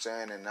 You know what I'm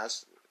saying? And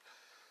that's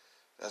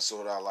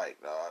what I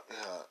like, dog.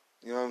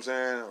 You know what I'm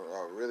saying?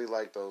 I really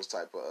like those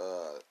type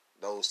of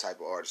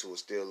artists who will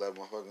still let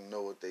motherfuckers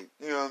know what they,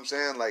 you know what I'm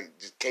saying? Like,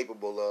 just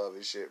capable of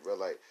and shit, bro.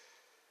 Like,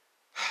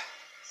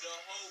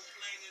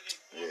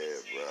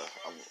 yeah, bro.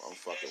 I'm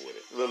fucking with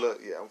it.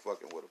 Look, yeah, I'm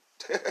fucking with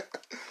him.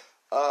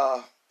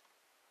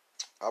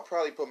 I'll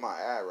probably put my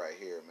ad right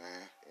here,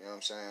 man. You know what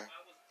I'm saying?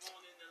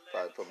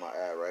 Probably put my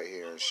ad right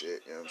here and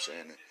shit. You know what I'm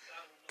saying? And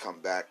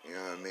come back. You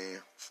know what I mean?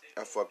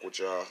 I fuck with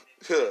y'all.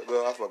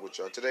 Well, I fuck with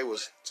y'all. Today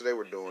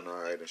we're doing all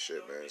right and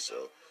shit, man.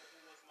 So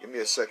give me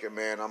a second,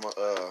 man. I'ma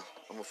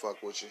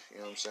fuck with you. You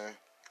know what I'm saying?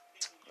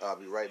 I'll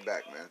be right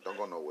back, man. Don't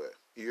go nowhere.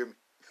 You hear me?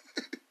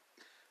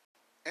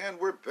 And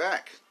we're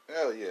back.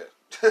 Hell yeah.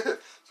 So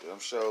I'm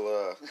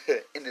sure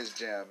in this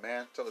jam,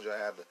 man. Told you I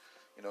had to,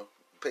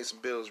 pay some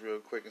bills real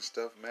quick and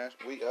stuff, man.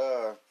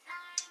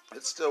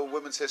 It's still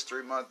Women's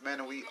History Month, man,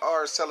 and we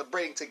are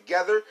celebrating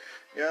together.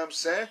 You know what I'm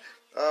saying?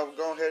 We're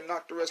going ahead and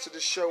knock the rest of the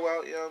show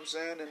out, you know what I'm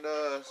saying? And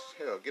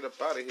hell, get up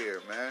out of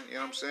here, man. You know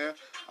what I'm saying?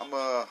 I'm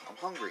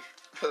hungry.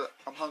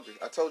 I'm hungry.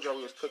 I told y'all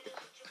we was cooking.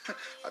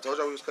 I told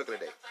y'all we was cooking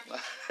today.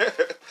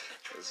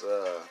 It's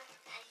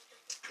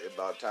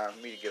about time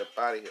for me to get up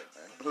out of here,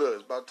 man. Look,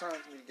 it's about time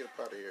for me to get up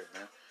out of here,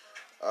 man.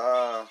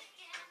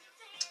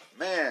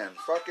 Man,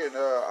 fucking,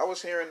 I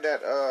was hearing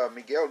that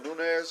Miguel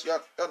Nunez,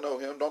 y'all know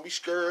him. Don't be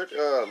scared.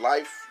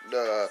 Life,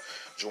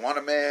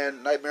 Joanna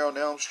Man, Nightmare on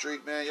Elm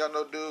Street, man. Y'all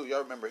know dude.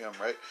 Y'all remember him,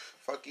 right?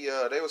 Fuck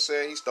yeah. They were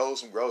saying he stole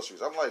some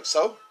groceries. I'm like,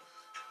 so?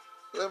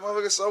 That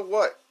motherfucker, so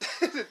what?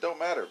 It don't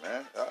matter,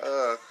 man.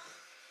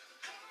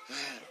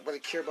 Nobody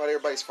care about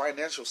everybody's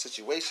financial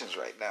situations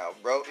right now,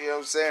 bro. You know what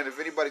I'm saying? If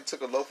anybody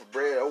took a loaf of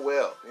bread, oh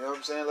well. You know what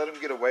I'm saying? Let him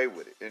get away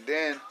with it. And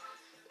then,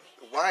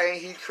 why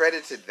ain't he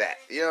credited that?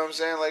 You know what I'm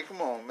saying? Like,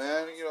 come on,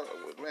 man.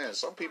 Man,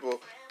 some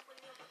people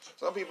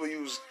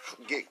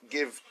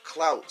give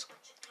clout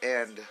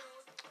and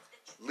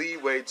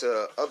leeway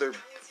to other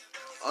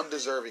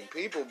undeserving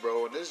people,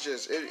 bro. And it's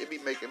just it be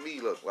making me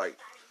look like,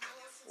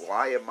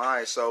 why am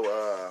I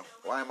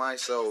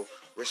so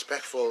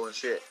respectful and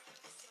shit,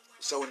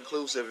 so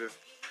inclusive if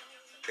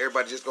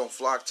everybody just gonna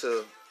flock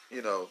to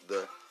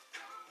the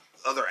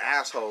other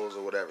assholes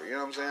or whatever? You know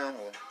what I'm saying?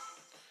 Well,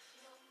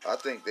 I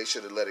think they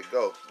should have let it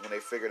go when they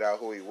figured out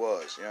who he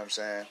was. You know what I'm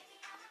saying?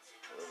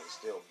 Well, it's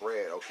still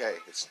bread. Okay,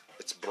 it's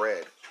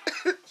bread.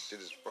 Shit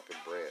is fucking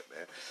bread,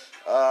 man.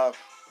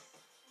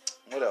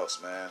 What else,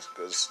 man?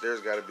 Because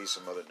there's got to be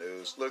some other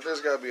news. Look, there's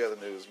got to be other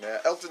news, man.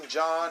 Elton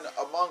John,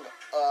 among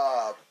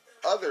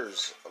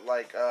others,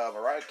 like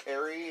Mariah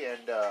Carey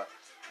and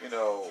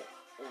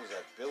what was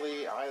that?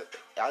 Billie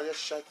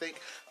Eilish, I think.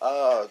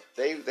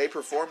 They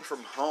performed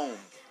from home.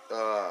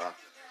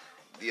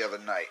 The other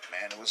night,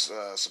 man. It was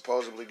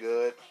supposedly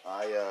good.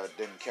 I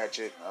didn't catch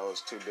it. I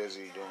was too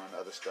busy doing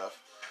other stuff.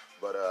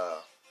 But,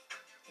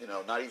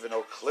 not even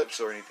no clips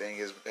or anything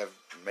have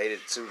made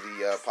it to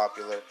the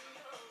popular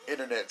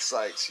internet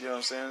sites. You know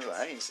what I'm saying?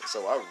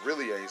 I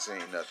really ain't seen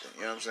nothing.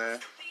 You know what I'm saying?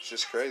 It's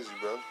just crazy,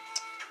 bro.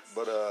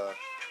 But,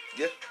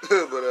 yeah.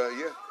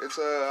 Yeah. It's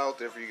out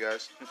there for you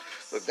guys.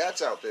 Look,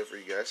 that's out there for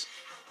you guys.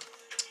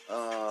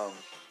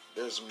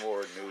 There's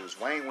more news.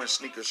 Wayne went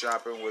sneaker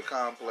shopping with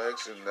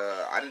Complex, and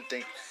I didn't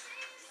think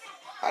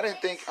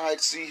I'd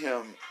see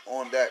him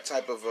on that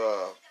type of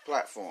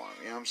platform.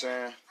 You know what I'm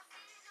saying?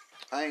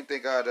 I didn't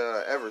think I'd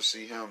ever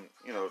see him,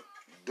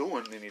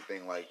 doing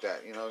anything like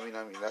that. You know what I mean?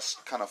 I mean, that's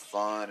kind of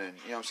fun, and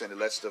you know what I'm saying, it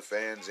lets the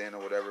fans in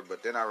or whatever.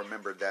 But then I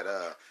remembered that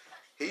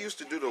he used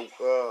to do the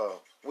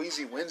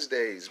Wheezy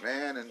Wednesdays,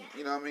 man, and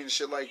you know what I mean,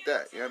 shit like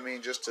that. You know what I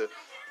mean? Just to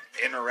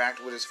interact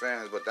with his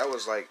fans. But that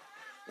was like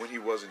when he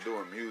wasn't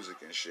doing music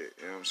and shit.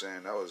 You know what I'm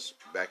saying? That was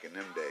back in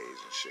them days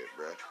and shit,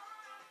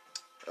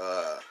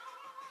 bruh.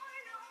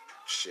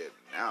 Shit,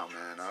 now,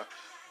 man,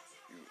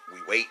 we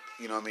wait,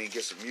 you know what I mean,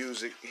 get some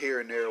music here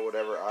and there or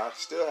whatever. I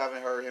still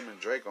haven't heard him and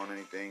Drake on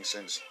anything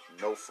since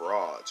No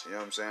Frauds, you know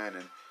what I'm saying?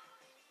 And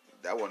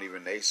that wasn't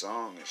even they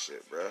song and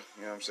shit, bruh.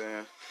 You know what I'm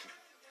saying?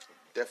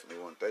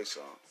 Definitely wasn't they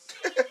song.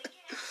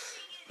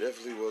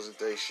 Definitely wasn't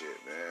they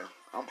shit, man.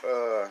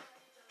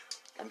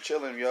 I'm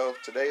chilling, yo.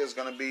 Today is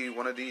gonna be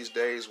one of these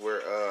days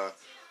where,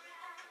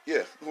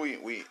 yeah,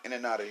 we in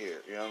and out of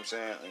here. You know what I'm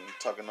saying? Ain't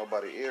talking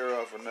nobody ear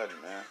off or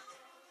nothing, man.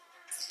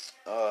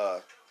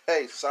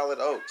 Hey, Solid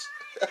Oaks.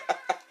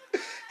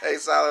 Hey,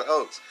 Solid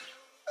Oaks.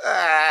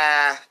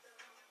 Ah,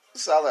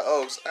 Solid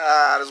Oaks.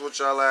 Ah, that's what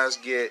y'all ass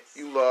get.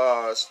 You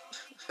lost.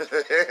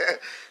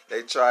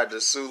 They tried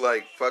to sue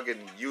like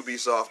fucking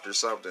Ubisoft or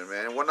something,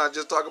 man. And we're not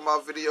just talking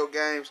about video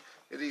games.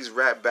 These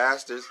rat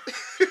bastards.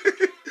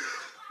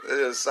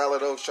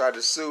 Solid Oaks tried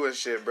to sue and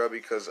shit, bro,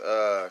 because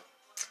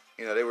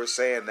they were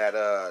saying that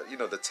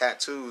the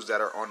tattoos that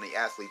are on the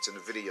athletes in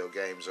the video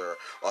games are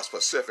a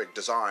specific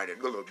design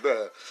and blah blah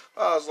blah.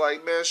 I was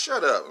like, man,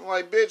 shut up. I'm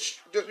like, bitch,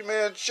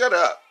 man, shut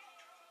up.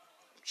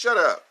 Shut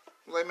up.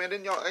 I'm like, man,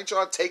 ain't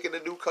y'all taking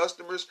the new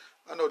customers?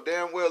 I know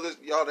damn well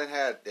y'all done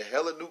had the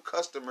hella new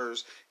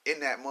customers in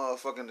that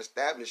motherfucking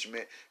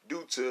establishment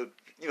due to,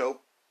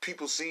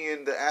 people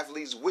seeing the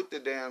athletes with the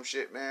damn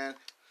shit, man.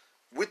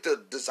 With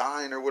the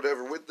design or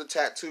whatever, with the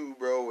tattoo,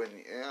 bro, and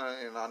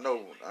I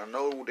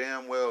know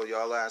damn well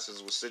y'all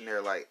asses was sitting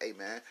there like, hey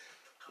man,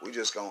 we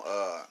just gonna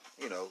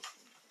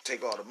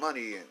take all the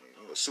money and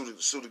sue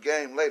the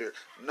game later.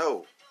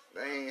 No,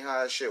 that ain't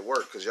how that shit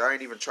work. Cause y'all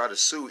ain't even try to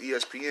sue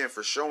ESPN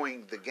for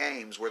showing the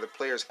games where the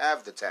players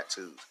have the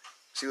tattoos.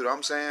 See what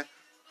I'm saying?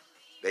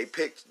 They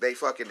picked they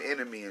fucking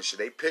enemy and shit.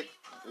 They picked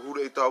who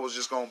they thought was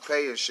just gonna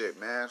pay and shit,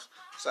 man.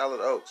 Solid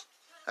Oaks.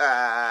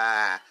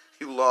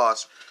 You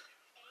lost.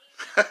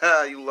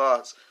 You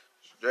lost.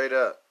 Straight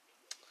up.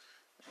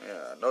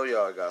 Yeah, I know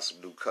y'all got some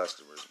new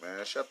customers,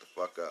 man. Shut the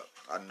fuck up.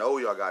 I know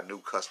y'all got new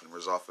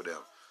customers off of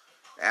them.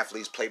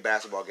 Athletes play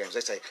basketball games. They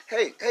say,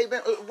 hey,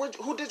 man,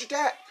 who did your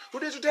tat? Who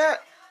did your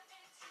tat?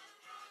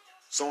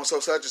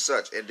 So-and-so, such and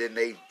such. And then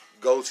they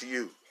go to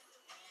you.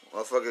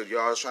 Motherfucker,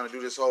 y'all is trying to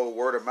do this whole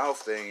word of mouth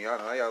thing.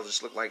 Y'all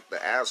just look like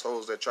the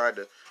assholes that tried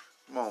to...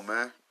 Come on,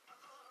 man.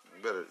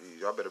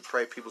 Y'all better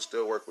pray people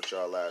still work with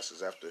y'all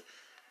asses after...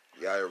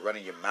 Y'all are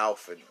running your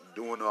mouth and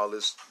doing all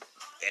this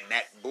and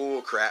that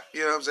bull crap. You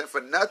know what I'm saying? For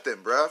nothing,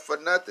 bruh. For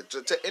nothing.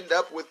 To end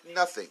up with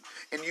nothing.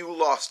 And you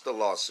lost the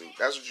lawsuit.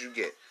 That's what you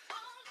get.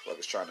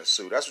 Fuckers trying to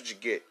sue. That's what you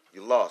get.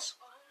 You lost.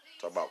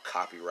 Talk about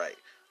copyright.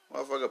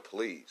 Motherfucker,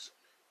 please.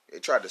 They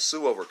tried to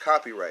sue over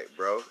copyright,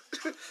 bro.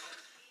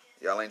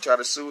 Y'all ain't try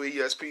to sue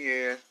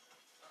ESPN.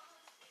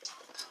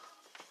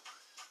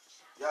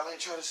 Y'all ain't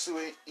try to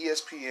sue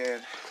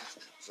ESPN.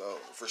 So,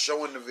 for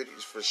showing the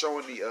videos, for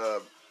showing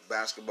the,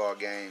 basketball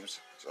games,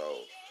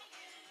 so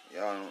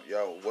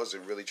y'all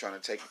wasn't really trying to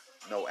take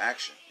no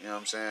action. You know what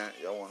I'm saying?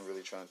 Y'all wasn't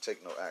really trying to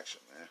take no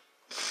action, man.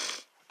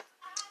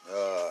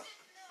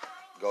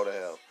 Go to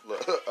hell.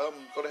 Look,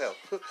 go to hell.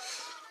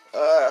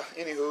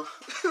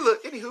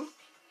 Anywho.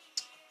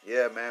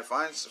 Yeah, man.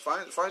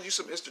 Find you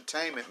some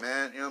entertainment,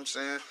 man. You know what I'm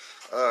saying?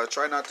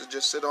 Try not to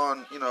just sit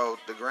on,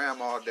 the gram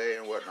all day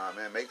and whatnot,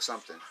 man. Make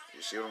something.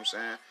 You see what I'm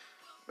saying?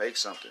 Make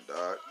something,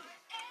 dog.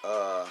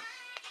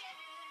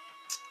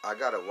 I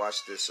gotta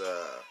watch this.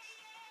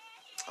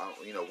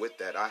 With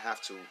that, I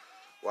have to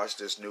watch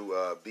this new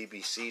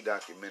BBC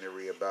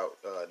documentary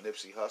about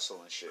Nipsey Hussle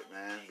and shit,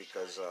 man.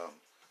 Because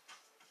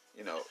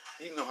you know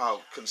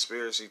how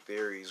conspiracy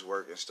theories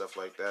work and stuff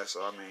like that.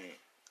 So I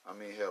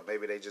mean, hell,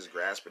 maybe they just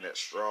grasping at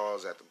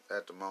straws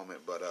at the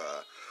moment. But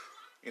I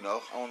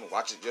want to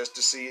watch it just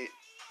to see it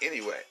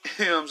anyway.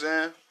 You know what I'm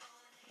saying?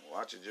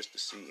 Watch it just to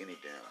see any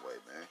damn way,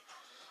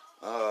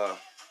 man.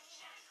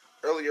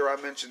 Earlier I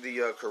mentioned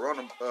the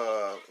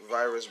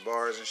coronavirus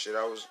bars and shit.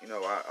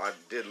 I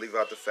did leave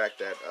out the fact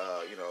that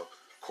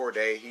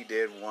Corday, he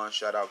did one.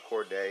 Shout out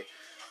Corday,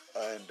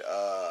 and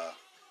the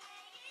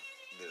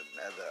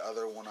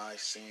other one I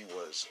seen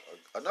was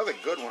another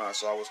good one I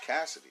saw was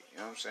Cassidy. You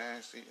know what I'm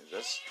saying? See,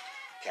 that's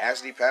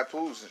Cassidy,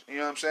 Papoose. You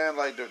know what I'm saying?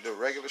 Like the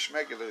regular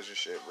schmegulars and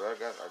shit, bro. I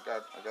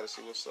got to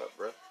see what's up,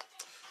 bro.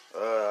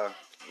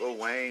 Lil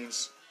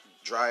Wayne's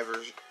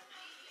Drivers.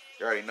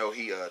 You already know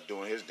he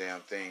doing his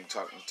damn thing,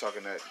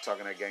 talking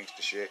that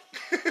gangster shit.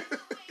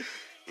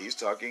 He's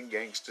talking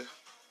gangster.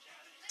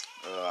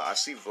 I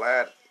see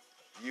Vlad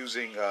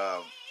using.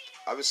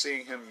 I've been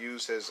seeing him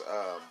use his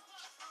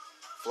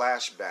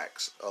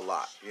flashbacks a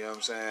lot. You know what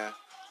I'm saying?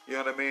 You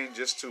know what I mean?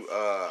 Just to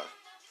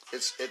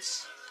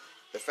it's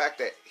the fact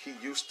that he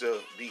used to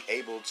be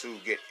able to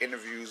get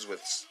interviews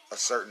with a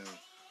certain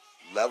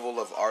level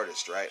of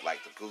artist, right? Like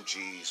the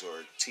Gucci's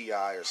or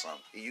T.I. or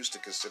something. He used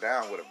to sit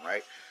down with him,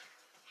 right?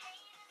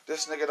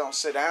 This nigga don't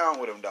sit down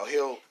with him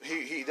though.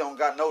 He don't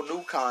got no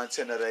new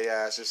content of they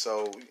asses,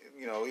 so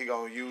he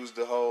gonna use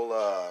the whole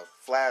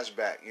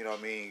flashback. You know what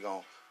I mean? He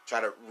gonna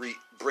try to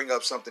bring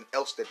up something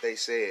else that they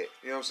said.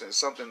 You know what I'm saying?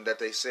 Something that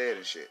they said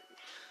and shit.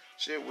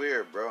 Shit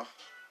weird, bro.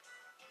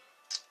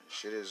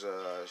 Shit is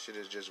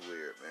just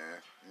weird,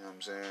 man. You know what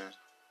I'm saying?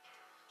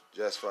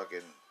 Just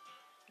fucking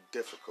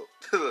difficult.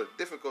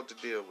 Difficult to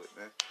deal with,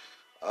 man.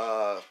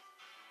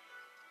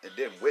 And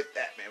then with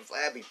that, man,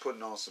 Vlad be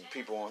putting on some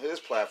people on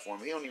his platform.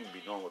 He don't even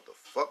be knowing what the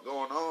fuck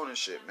going on and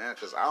shit, man.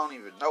 Because I don't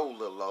even know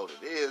Lil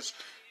Loaded is.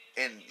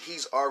 And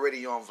he's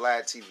already on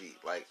Vlad TV.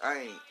 Like,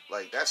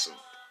 that's some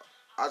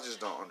I just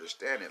don't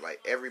understand it. Like,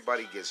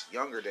 everybody gets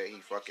younger that he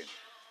fucking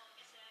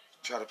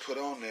try to put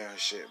on there and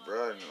shit,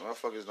 bro. And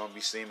motherfuckers don't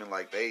be seeming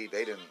like they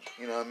didn't,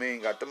 you know what I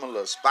mean, got them a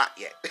little spot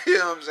yet. You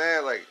know what I'm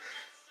saying? Like,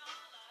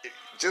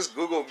 just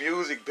Google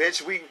music,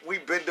 bitch. We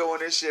been doing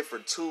this shit for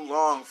too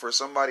long for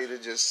somebody to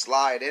just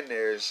slide in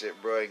there and shit,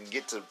 bro, and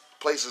get to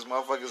places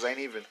motherfuckers ain't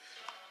even.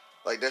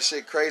 Like, that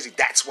shit crazy.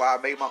 That's why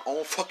I made my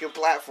own fucking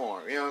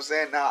platform. You know what I'm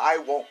saying? Now I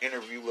won't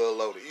interview Lil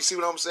Loaded. You see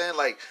what I'm saying?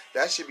 Like,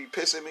 that shit be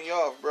pissing me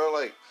off, bro.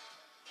 Like,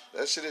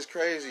 that shit is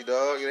crazy,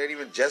 dog. It ain't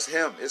even just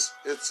him. It's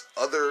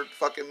other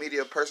fucking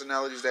media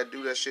personalities that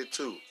do that shit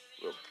too.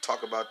 We'll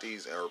talk about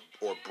these or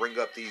bring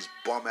up these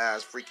bum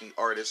ass freaking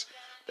artists.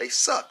 They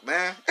suck,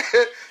 man.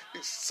 They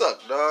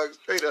suck, dog.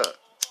 Straight up.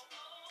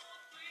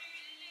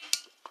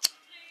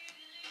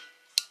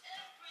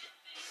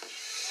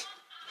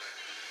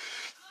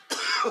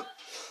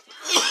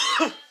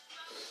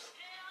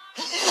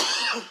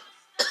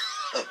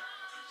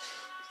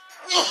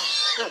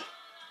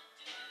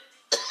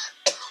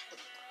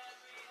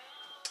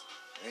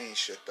 Ain't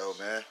shit though,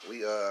 man. We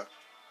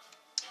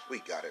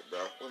got it, bro.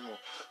 We're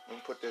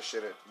gonna put this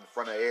shit in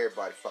front of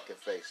everybody's fucking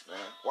face, man.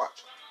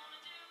 Watch.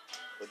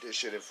 Put this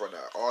shit in front of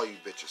all you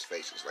bitches'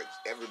 faces. Like,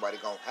 everybody's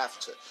gonna have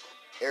to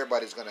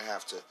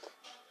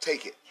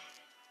take it.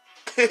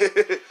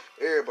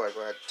 Everybody's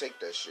gonna have to take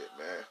that shit,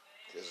 man.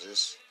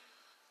 Cause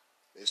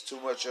it's too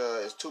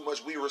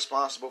much we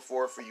responsible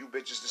for you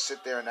bitches to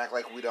sit there and act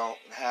like we don't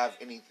have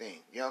anything.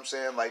 You know what I'm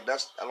saying? Like,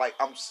 that's like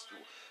I'm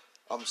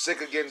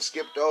sick of getting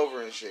skipped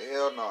over and shit.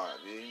 Hell no.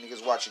 You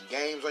niggas watching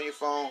games on your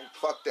phone?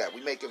 Fuck that.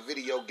 We making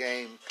video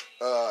game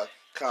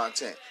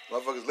content.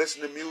 Motherfuckers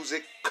listen to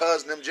music.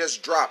 Cuz them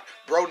just dropped.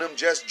 Bro them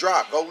just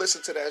dropped. Go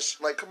listen to that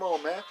shit. Like, come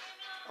on, man.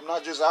 I'm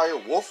not just out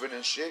here wolfing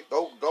and shit.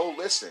 Go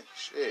listen.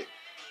 Shit.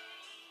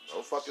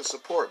 Go fucking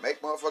support.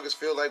 Make motherfuckers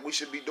feel like we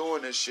should be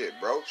doing this shit,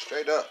 bro.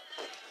 Straight up.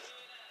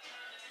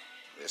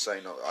 This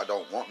ain't I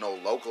don't want no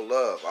local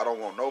love. I don't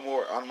want no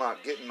more. I'm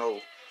not getting no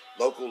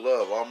local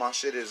love. All my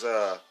shit is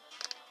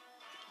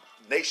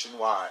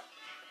nationwide.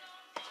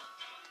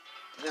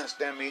 You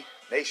understand me?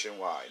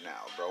 Nationwide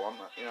now, bro. I'm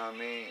not, you know what I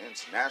mean?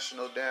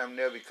 International damn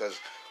near, because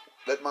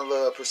let my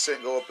little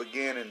percent go up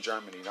again in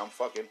Germany. I'm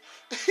fucking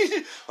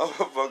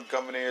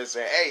coming in here and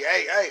saying,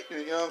 hey,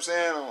 you know what I'm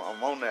saying?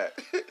 I'm on that.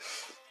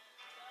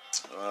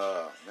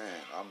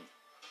 Man,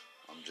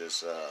 I'm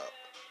just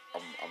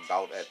I'm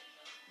about at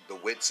the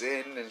wit's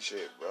end and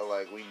shit, bro.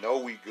 Like, we know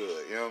we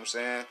good, you know what I'm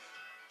saying?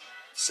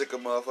 Sick of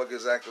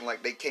motherfuckers acting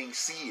like they can't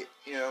see it.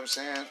 You know what I'm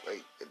saying?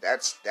 Like,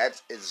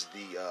 that is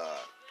the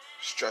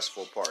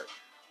stressful part.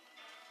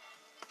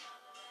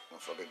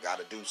 Motherfucker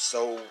gotta do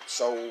so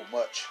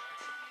much.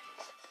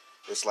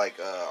 It's like,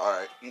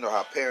 alright, you know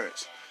how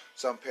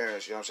some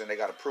parents, you know what I'm saying, they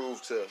gotta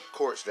prove to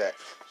courts that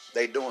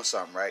they doing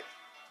something, right?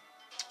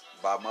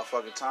 By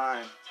motherfucking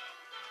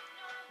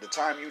the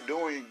time you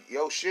doing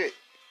your shit,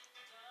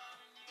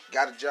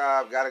 got a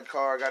job, got a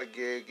car, got a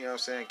gig, you know what I'm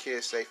saying,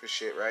 kids safe and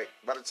shit, right?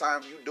 By the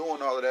time you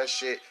doing all of that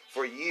shit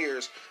for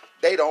years,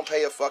 they don't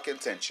pay a fucking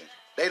attention.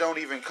 They don't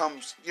even come,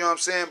 you know what I'm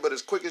saying? But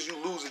as quick as you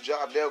lose a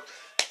job, they'll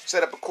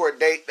set up a court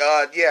date.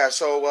 Yeah,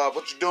 so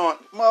what you doing?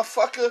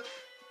 Motherfucker,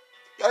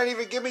 y'all didn't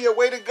even give me a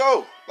way to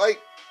go.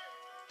 Like,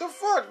 the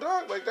fuck,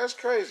 dog? Like, that's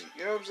crazy.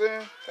 You know what I'm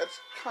saying? That's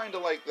kind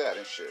of like that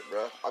and shit,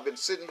 bro. I've been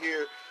sitting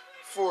here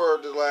for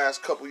the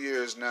last couple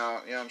years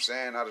now, you know what I'm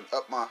saying? I done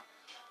up my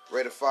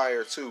rate of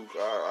fire too.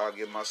 I'll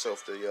give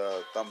myself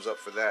the thumbs up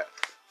for that.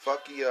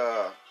 Fuck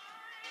yeah.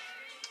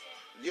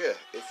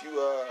 If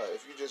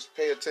you just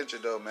pay attention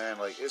though, man,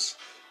 like it's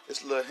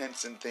little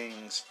hints and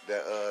things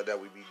that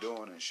we be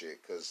doing and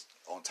shit. Cause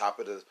on top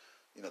of the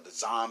the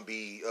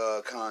zombie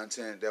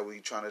content that we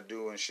trying to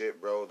do and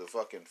shit, bro. The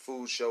fucking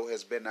food show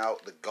has been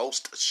out. The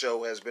ghost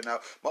show has been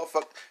out.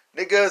 Motherfucker,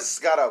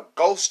 niggas got a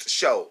ghost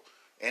show,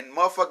 and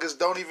motherfuckers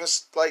don't even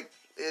like.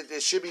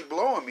 It should be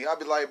blowing me. I'll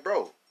be like,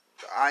 bro,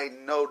 I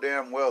know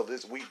damn well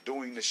we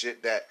doing the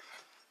shit that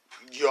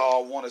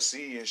y'all want to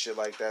see and shit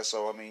like that.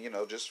 So I mean,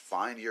 just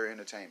find your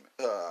entertainment.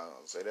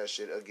 Say that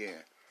shit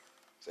again.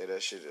 Say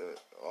that shit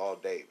all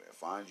day, man.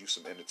 Find you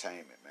some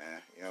entertainment,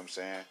 man. You know what I'm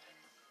saying?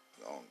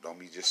 Don't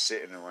be just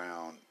sitting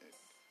around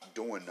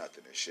doing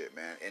nothing and shit,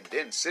 man. And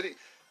then sitting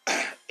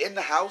in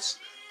the house,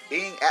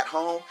 being at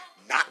home,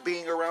 not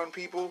being around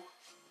people,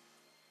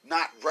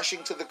 not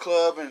rushing to the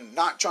club and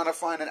not trying to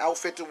find an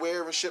outfit to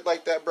wear and shit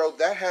like that, bro.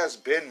 That has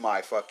been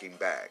my fucking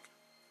bag.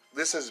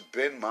 This has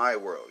been my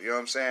world. You know what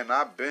I'm saying?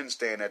 I've been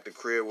staying at the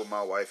crib with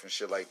my wife and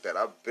shit like that.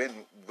 I've been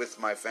with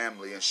my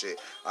family and shit.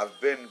 I've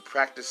been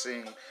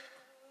practicing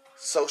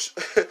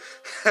social.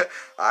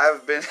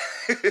 I've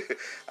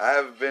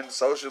been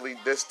socially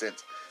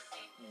distant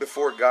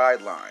before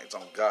guidelines.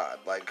 On God,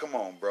 like, come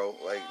on, bro.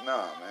 Like,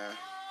 nah, man.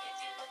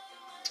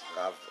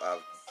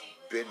 I've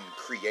been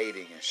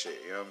creating and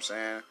shit. You know what I'm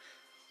saying?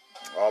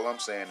 All I'm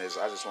saying is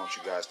I just want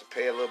you guys to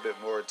pay a little bit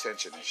more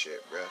attention and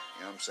shit, bro. You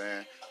know what I'm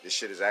saying? This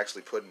shit is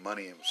actually putting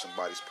money in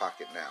somebody's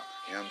pocket now.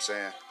 You know what I'm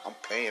saying? I'm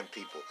paying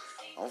people.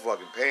 I'm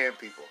fucking paying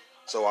people.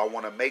 So I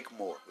want to make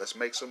more. Let's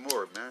make some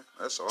more, man.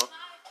 That's all.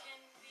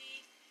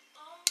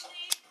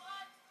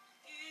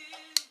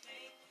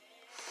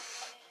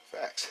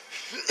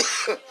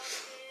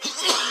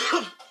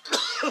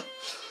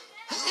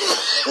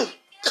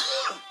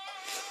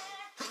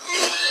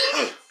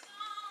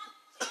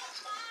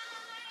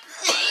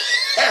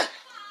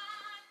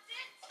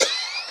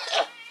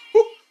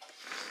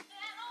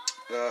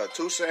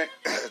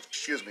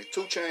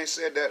 Two Chainz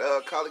said that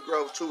Collie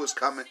Grove 2 is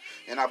coming,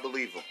 and I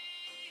believe him.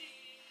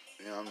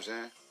 You know what I'm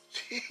saying?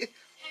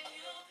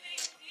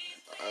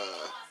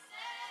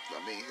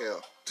 I mean,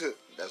 hell,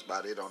 that's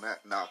about it on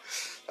that. Now,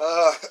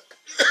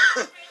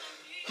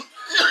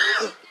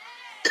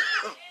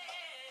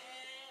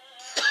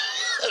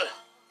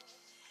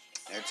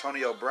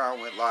 Antonio Brown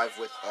went live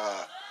with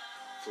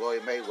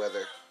Floyd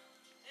Mayweather,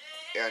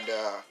 and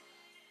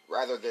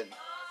rather than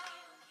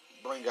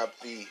bring up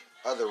the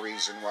other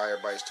reason why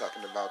everybody's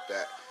talking about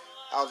that,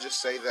 I'll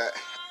just say that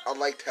I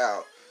liked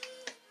how,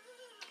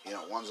 you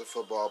know, one's a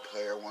football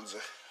player, one's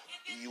a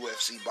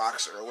UFC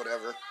boxer or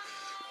whatever.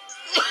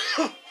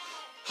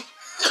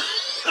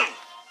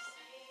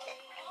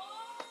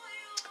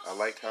 I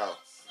liked how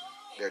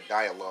their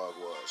dialogue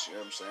was, you know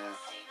what I'm saying?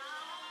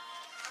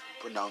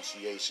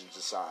 Pronunciations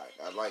aside,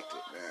 I liked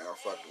it, man. I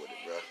fucked with it,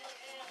 bro.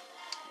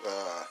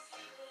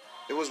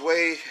 It was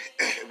way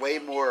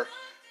more,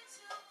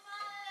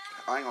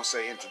 I ain't gonna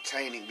say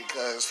entertaining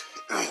because,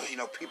 you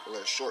know, people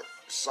are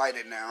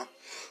short-sighted now.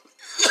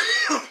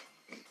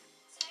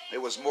 It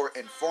was more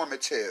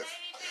informative.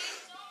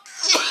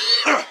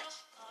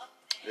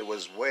 It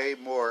was way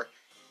more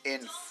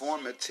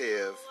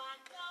informative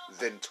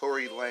than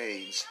Tory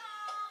Lanez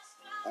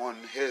on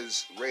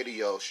his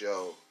radio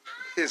show,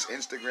 his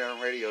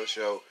Instagram radio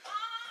show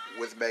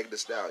with Meg Thee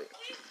Stallion.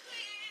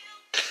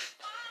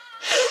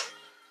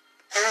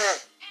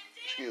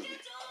 Excuse me.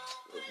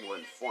 It was more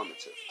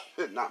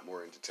informative, not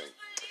more entertaining.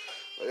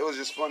 But it was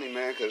just funny,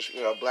 man, because,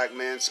 you know, black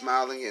man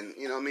smiling and,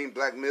 you know what I mean,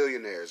 black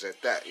millionaires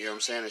at that, you know what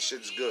I'm saying? That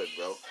shit's good,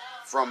 bro.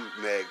 From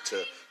Meg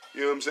to,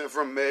 you know what I'm saying,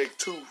 from Meg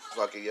to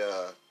fucking, you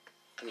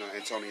know,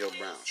 Antonio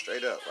Brown.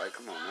 Straight up, like,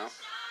 come on now.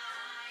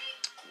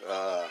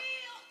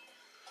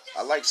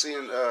 I like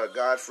seeing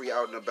Godfrey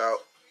out and about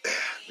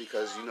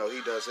because, you know,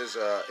 he does his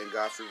In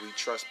Godfrey We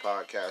Trust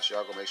podcast.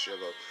 Y'all go make sure to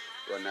go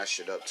run that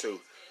shit up, too.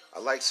 I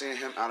like seeing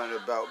him out and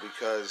about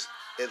because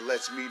it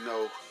lets me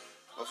know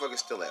motherfucker's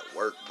still at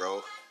work,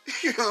 bro.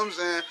 You know what I'm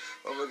saying?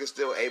 Motherfucker's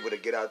still able to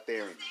get out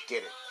there and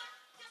get it.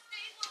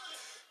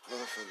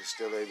 Motherfucker's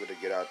still able to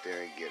get out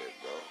there and get it,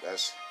 bro.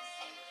 That's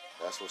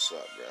what's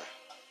up,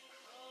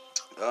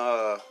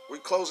 bro. We're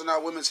closing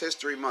out Women's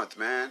History Month,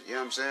 man. You know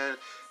what I'm saying?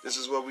 This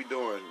is what we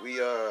doing.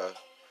 We're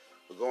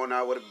going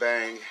out with a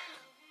bang.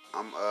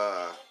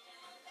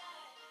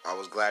 I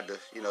was glad to,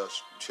 you know,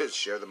 just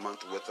share the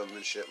month with them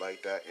and shit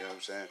like that. You know what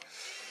I'm saying?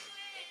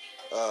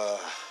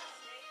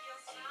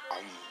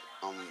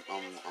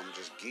 I'm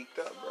just geeked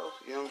up, bro.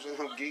 You know what I'm saying?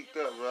 I'm geeked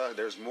up, bro.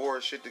 There's more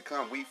shit to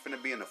come. We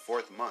finna be in the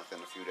 4th month in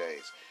a few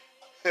days.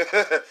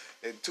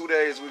 In 2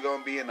 days, we're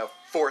gonna be in the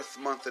 4th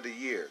month of the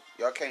year.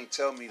 Y'all can't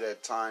tell me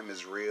that time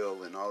is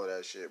real and all of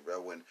that shit, bro.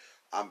 When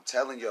I'm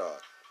telling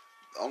y'all,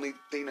 the only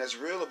thing that's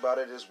real about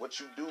it is what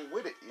you do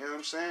with it. You know what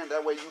I'm saying?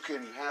 That way you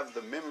can have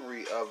the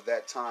memory of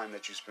that time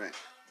that you spent.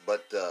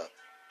 But the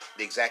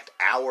exact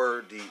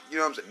hour, you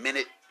know what I'm saying,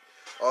 minute,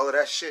 all of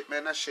that shit,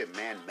 man, that shit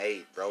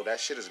man-made, bro. That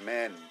shit is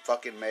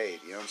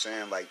man-fucking-made. You know what I'm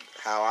saying? Like,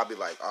 how I'll be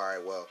like, all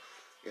right, well,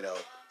 you know,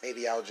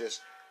 maybe I'll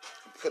just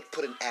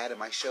put an ad in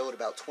my show in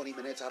about 20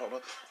 minutes. I don't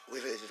know.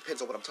 It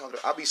depends on what I'm talking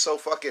about. I'll be so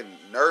fucking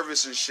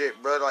nervous and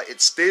shit, bro. Like,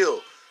 it's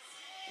still.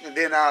 And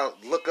then I'll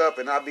look up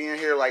and I'll be in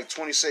here like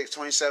 26,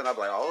 27. I'll be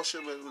like, oh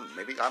shit,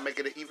 maybe I'll make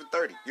it even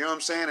 30. You know what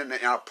I'm saying? And then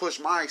I'll push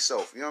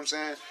myself. You know what I'm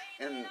saying?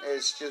 And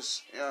it's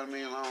just, you know what I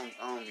mean? I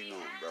don't be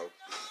knowing, bro.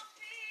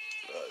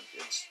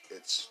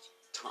 It's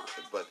time,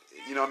 but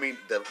you know what I mean?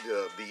 The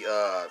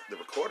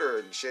recorder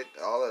and shit,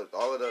 all of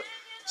the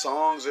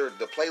songs or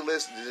the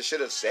playlist, the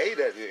shit will say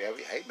that,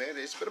 hey man,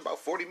 it's been about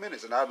 40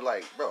 minutes, and I'd be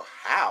like, bro,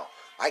 how?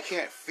 I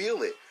can't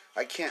feel it.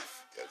 I can't.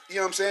 You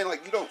know what I'm saying?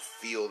 Like, you don't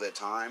feel that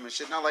time and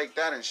shit, not like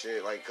that and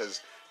shit. Like,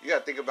 cause you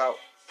gotta think about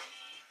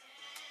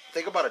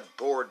a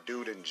bored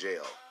dude in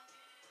jail.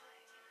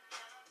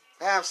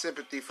 Have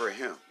sympathy for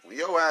him. When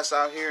your ass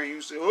out here and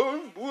you say,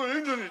 oh boy,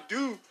 ain't nothing to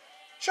do.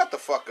 Shut the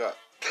fuck up.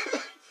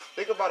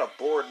 Think about a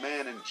bored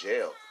man in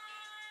jail.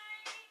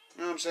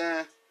 You know what I'm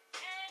saying?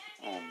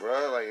 Oh,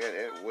 bro, like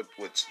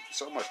with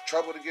so much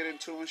trouble to get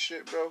into and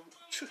shit, bro.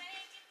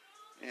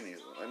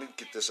 Anyway, let me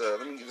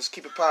just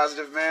keep it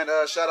positive, man.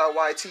 Shout out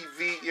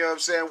YTV, you know what I'm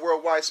saying?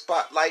 Worldwide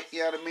Spotlight, you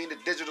know what I mean? The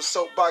Digital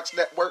Soapbox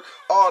Network,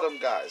 all them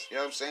guys, you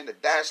know what I'm saying? The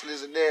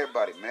Dashlers and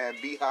everybody, man.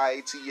 B-High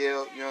ATL,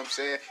 you know what I'm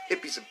saying?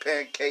 Hippies and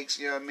Pancakes,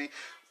 you know what I mean?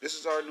 This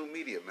is our new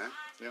media, man.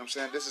 You know what I'm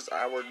saying? This is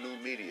our new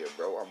media,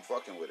 bro. I'm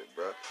fucking with it,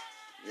 bro.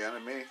 You know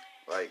what I mean?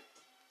 Like,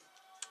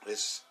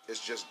 it's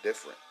just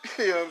different.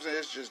 You know what I'm saying?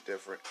 It's just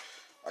different.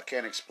 I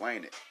can't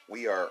explain it.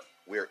 We're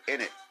in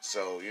it,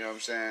 so, you know what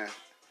I'm saying?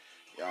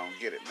 Y'all don't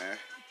get it, man.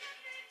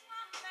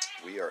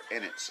 We are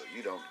in it, so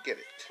you don't get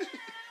it.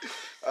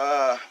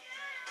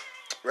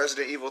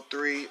 Resident Evil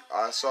 3,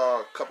 I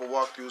saw a couple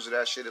walkthroughs of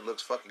that shit. It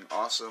looks fucking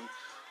awesome.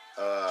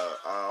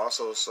 I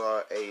also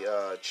saw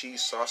a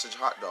cheese sausage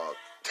hot dog.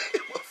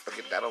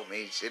 Motherfucking, that don't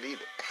mean shit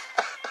either.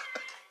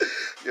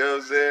 You know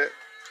what I'm saying?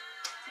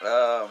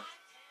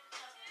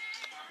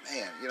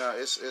 Man, you know,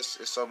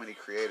 it's so many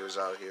creators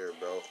out here,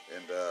 bro,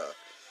 and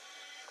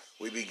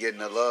we be getting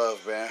the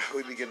love, man.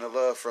 We be getting the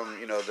love from,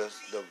 you know,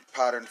 the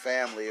Pattern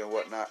family and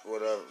whatnot,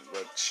 whatever.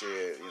 But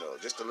shit, you know,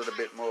 just a little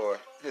bit more,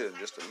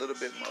 just a little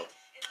bit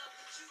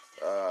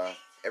more.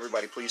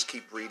 Everybody, please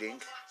keep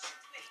reading.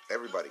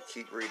 Everybody,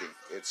 keep reading.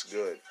 It's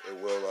good.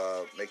 It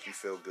will make you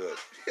feel good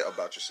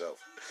about yourself.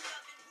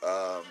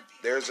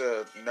 There's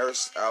a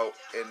nurse out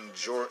in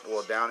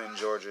down in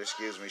Georgia,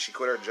 excuse me. She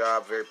quit her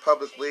job very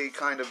publicly,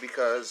 kind of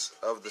because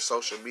of the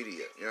social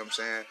media. You know what I'm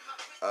saying?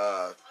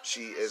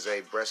 She is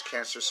a breast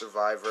cancer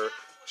survivor.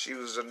 She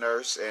was a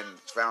nurse and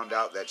found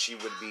out that she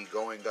would be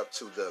going up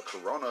to the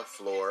corona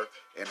floor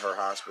in her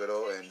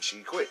hospital, and she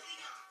quit.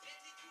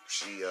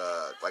 She,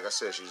 like I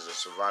said, she's a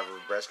survivor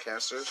of breast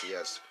cancer. She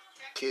has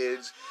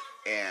kids,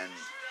 and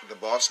the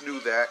boss knew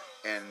that,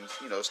 and,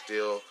 you know,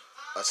 still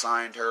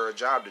assigned her a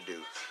job to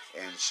do,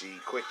 and she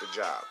quit the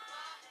job.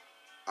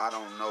 I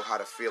don't know how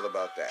to feel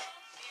about that.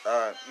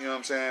 You know what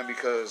I'm saying?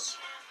 Because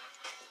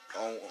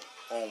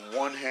on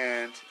one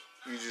hand,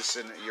 you just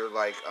sitting, you're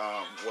like,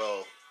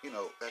 well, you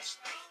know,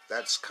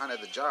 that's kind of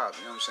the job.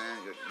 You know what I'm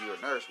saying? You're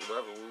a nurse,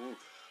 whatever. Woo-woo.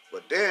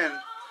 But then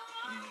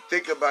you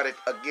think about it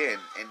again,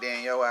 and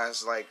then your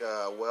ass like,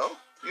 well,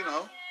 you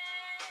know,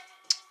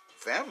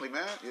 family,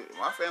 man,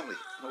 my family.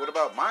 What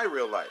about my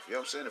real life? You know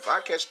what I'm saying? If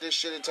I catch this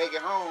shit and take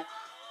it home,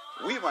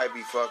 we might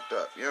be fucked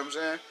up. You know what I'm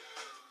saying?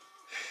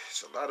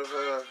 It's a lot of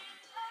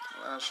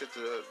shit to,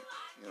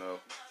 you know.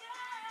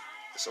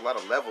 It's a lot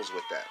of levels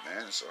with that,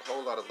 man. It's a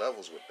whole lot of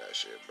levels with that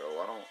shit, bro.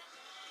 I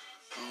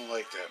don't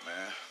like that,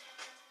 man.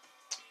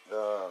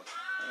 I'm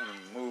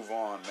gonna move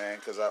on, man,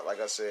 because like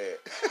I said,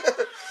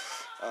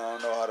 I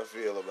don't know how to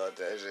feel about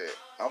that shit.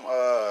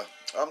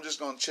 I'm just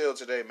gonna chill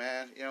today,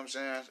 man. You know what I'm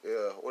saying?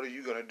 What are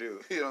you gonna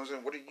do? You know what I'm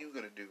saying? What are you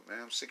gonna do, man?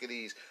 I'm sick of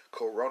these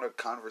corona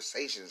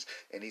conversations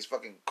and these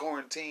fucking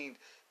quarantined.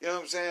 You know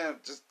what I'm saying? I'm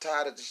just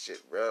tired of this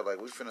shit, bro. Like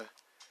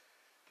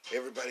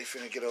everybody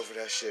finna get over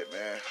that shit,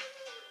 man.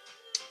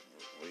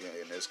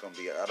 And it's gonna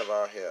be out of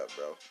our head,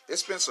 bro.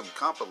 It's been some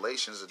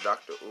compilations of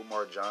Dr.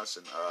 Umar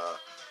Johnson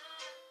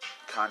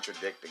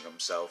contradicting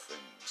himself and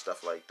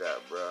stuff like that,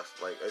 bro.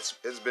 Like it's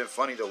been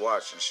funny to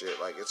watch and shit.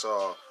 Like it's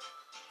all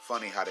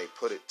funny how they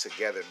put it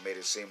together and made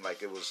it seem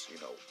like it was, you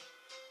know,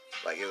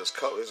 like it was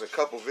a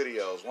couple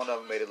videos. One of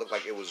them made it look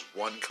like it was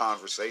one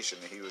conversation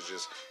and he was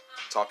just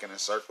talking in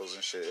circles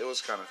and shit. It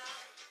was kind of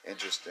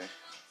interesting.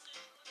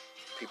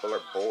 People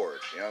are bored,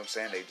 you know what I'm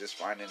saying? They just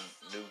finding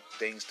new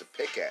things to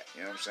pick at,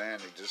 you know what I'm saying?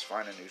 They just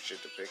finding new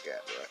shit to pick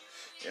at, bro.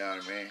 You know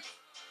what I mean?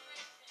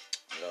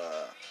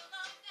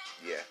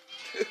 Yeah.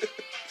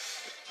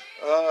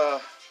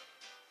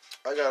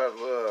 I got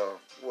a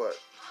what?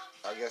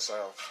 I guess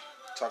I'll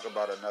talk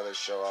about another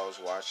show I was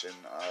watching.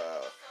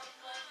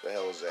 The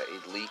hell was that?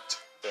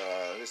 Elite.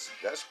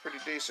 That's pretty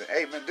decent.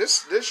 Hey man,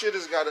 this shit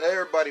has got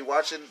everybody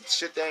watching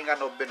shit they ain't got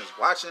no business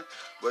watching,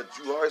 but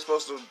you are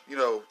supposed to, you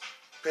know,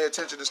 pay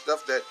attention to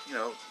stuff that, you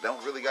know,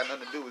 don't really got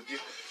nothing to do with you.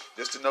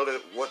 Just to know that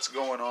what's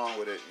going on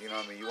with it, you know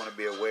what I mean? You want to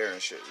be aware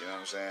and shit, you know what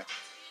I'm saying?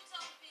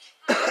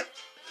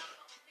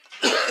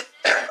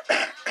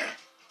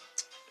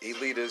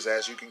 Elite is,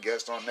 as you can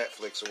guess, on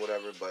Netflix or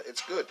whatever, but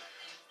it's good.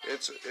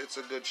 It's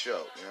a good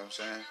show, you know what I'm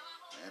saying?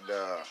 And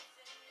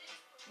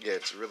yeah,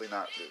 it's really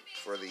not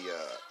for the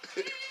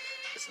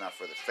it's not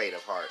for the faint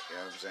of heart, you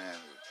know what I'm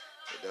saying?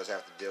 It does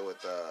have to deal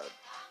with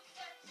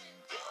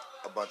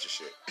a bunch of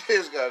shit.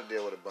 It's got to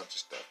deal with a bunch of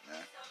stuff,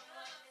 man.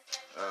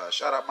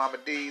 Shout out Mama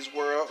D's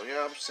World, you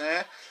know what I'm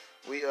saying?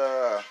 We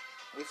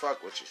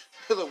fuck with you.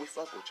 Look, we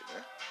fuck with you,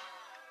 man.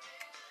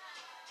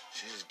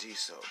 She's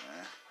decent,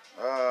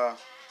 man.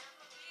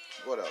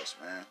 What else,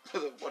 man?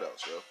 What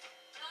else, yo?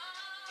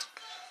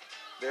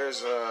 There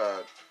was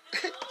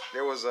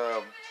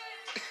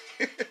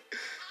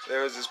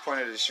there was this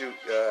point of the shoot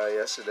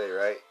yesterday,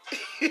 right?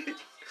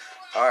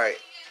 All right,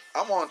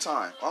 I'm on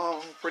time.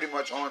 I'm pretty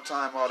much on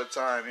time all the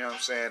time. You know what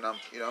I'm saying? I'm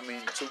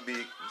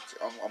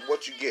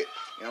what you get.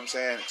 You know what I'm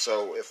saying?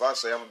 So if I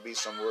say I'm gonna be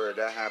somewhere,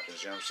 that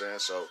happens. You know what I'm saying?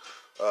 So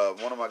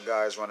one of my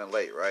guys running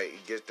late, right? He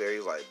gets there,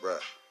 he's like,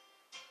 bruh,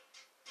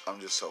 I'm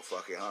just so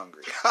fucking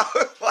hungry.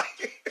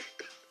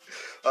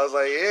 I was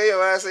like, yeah,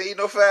 your ass ain't eat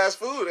no fast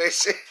food.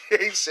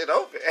 Ain't shit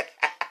open.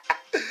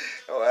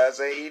 Your ass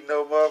ain't eating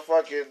no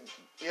motherfucking,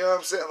 you know what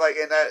I'm saying? Like,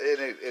 and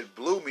it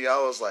blew me. I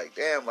was like,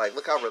 damn, like,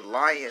 look how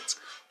reliant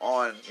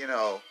on, you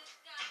know,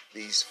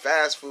 these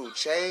fast food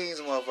chains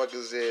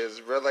motherfuckers is,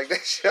 bro. Like,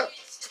 that shit,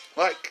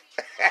 like,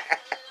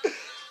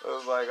 I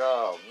was like,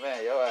 oh,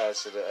 man, your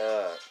ass should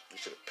have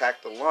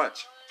packed the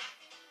lunch.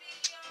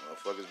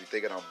 Motherfuckers be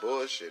thinking I'm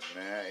bullshit,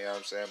 man. You know what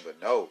I'm saying?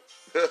 But no.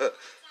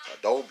 I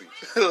don't be.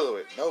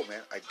 No,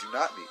 man. I do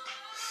not be.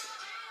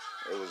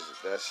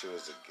 That shit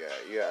was a guy.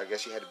 Yeah, I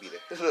guess you had to be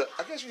there.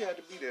 I guess you had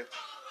to be there.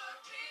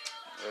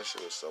 That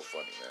shit was so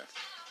funny,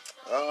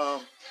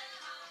 man.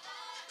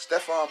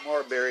 Stephon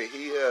Marbury,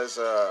 he has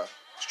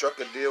struck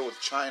a deal with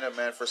China,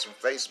 man, for some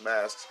face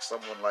masks.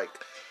 Someone like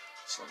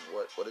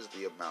what is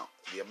the amount?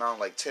 The amount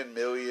like 10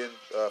 million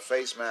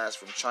face masks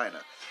from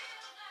China.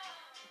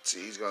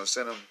 See, he's gonna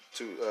send them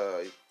to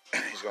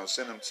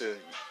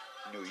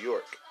New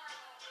York.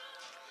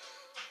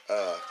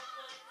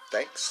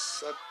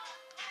 Thanks,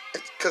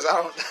 because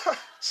I don't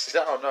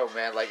I don't know,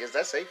 man. Like, is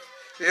that safe?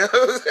 You know,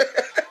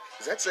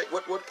 is that safe?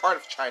 What part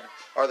of China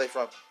are they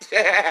from?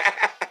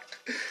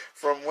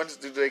 From when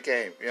do they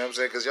came? You know what I'm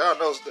saying? Because y'all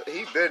know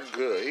he been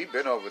good. He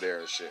been over there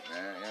and shit,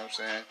 man. You know what I'm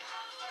saying?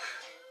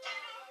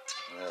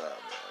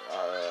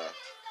 I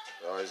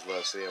always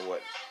love seeing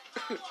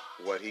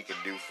what he can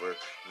do for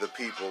the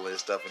people and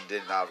stuff, and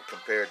then now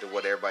compared to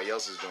what everybody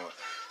else is doing.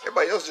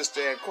 Everybody else just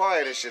staying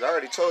quiet and shit. I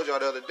already told y'all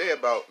the other day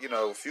about,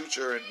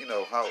 Future and,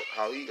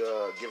 how he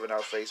giving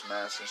out face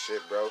masks and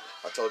shit, bro.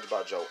 I told you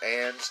about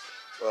Joann's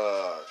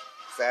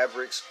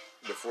fabrics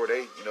before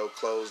they,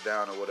 closed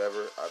down or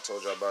whatever. I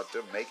told y'all about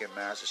them making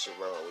masks and shit,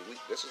 bro.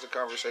 This is a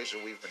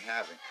conversation we've been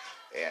having.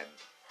 And,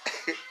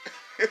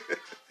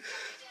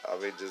 I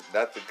mean, just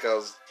nothing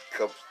comes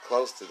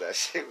close to that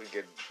shit. We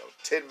get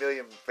 10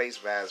 million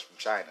face masks from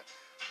China.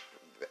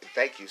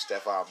 Thank you,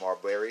 Stephon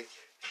Marbury.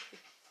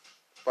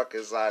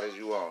 Fucking side as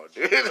you on,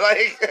 dude.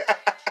 Like,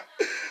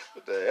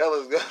 what the hell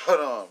is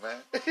going on,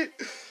 man?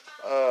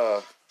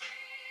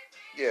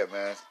 Yeah,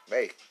 man.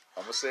 Hey,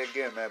 I'm gonna say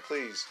again, man.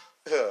 Please,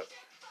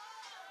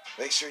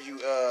 make sure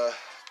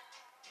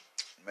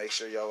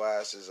your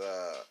asses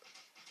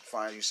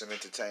find you some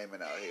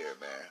entertainment out here,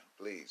 man.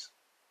 Please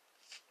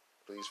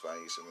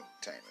find you some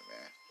entertainment,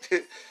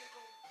 man.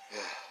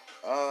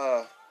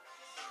 I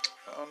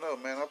don't know,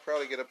 man. I'll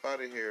probably get up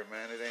out of here,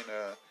 man.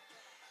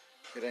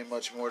 It ain't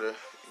much more to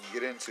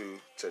get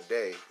into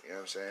today. You know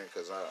what I'm saying?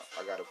 Because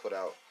I gotta put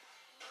out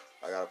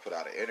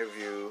an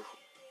interview,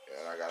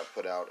 and I gotta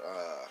put out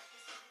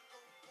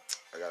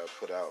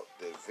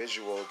the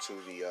visual to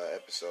the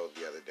episode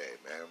the other day,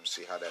 man. Let me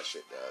see how that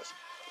shit does.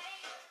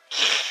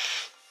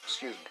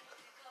 Excuse me.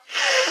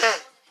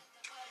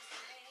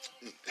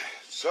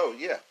 So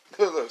yeah,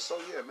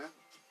 man.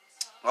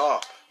 Oh,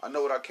 I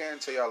know what I can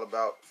tell y'all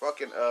about.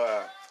 Fucking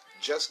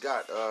just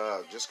got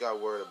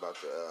word about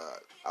the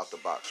out the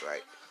box,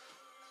 right?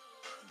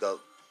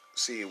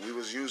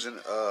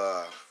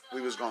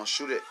 We was gonna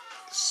shoot it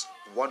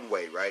one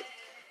way, right?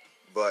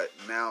 But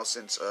now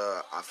since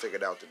I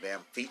figured out the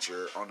damn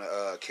feature on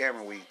the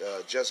camera we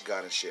just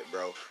got and shit,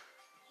 bro,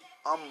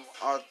 I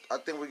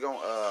think we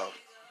gonna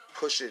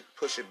push it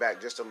back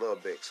just a little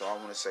bit. So I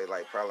want to say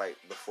probably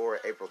before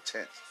April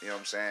 10th. You know what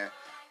I'm saying?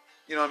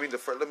 You know what I mean?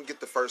 Let me get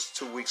the first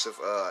 2 weeks of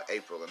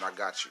April, and I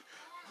got you.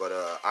 But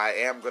I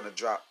am gonna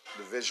drop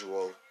the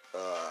visual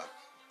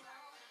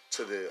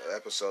to the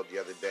episode the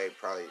other day.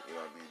 Probably, you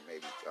know what I mean?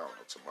 Maybe, I don't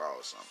know, tomorrow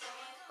or something.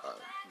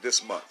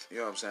 This month. You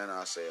know what I'm saying?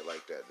 I'll say it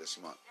like that. This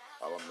month.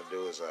 All I'm gonna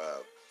do is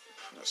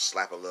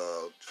slap a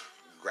little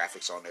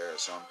graphics on there or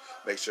something.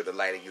 Make sure the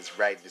lighting is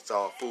right and it's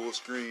all full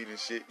screen and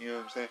shit. You know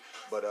what I'm saying?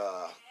 But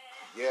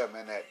yeah,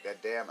 man,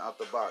 that damn out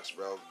the box,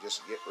 bro.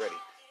 Just get ready.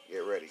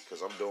 Get ready,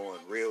 because I'm doing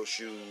real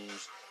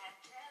shoes,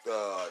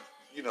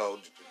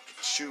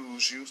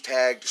 shoes,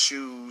 tagged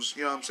shoes,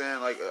 you know what I'm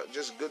saying? Like,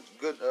 just good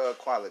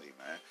quality,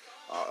 man.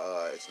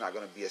 It's not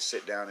going to be a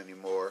sit down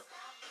anymore.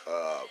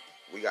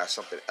 We got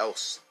something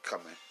else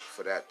coming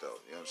for that, though,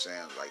 you know what I'm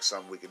saying? Like,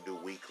 something we can do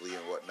weekly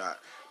and whatnot,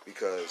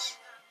 because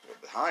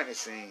behind the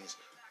scenes,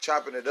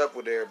 chopping it up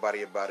with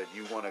everybody about it,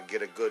 you want to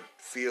get a good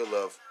feel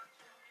of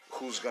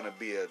who's going to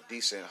be a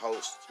decent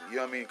host, you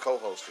know what I mean?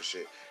 Co-host or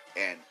shit.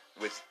 And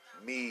with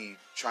me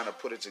trying to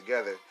put it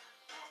together,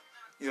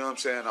 you know what I'm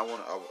saying?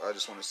 I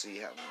just want to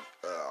see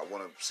I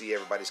want to see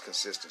everybody's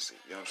consistency.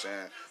 You know what I'm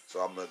saying? So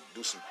I'm gonna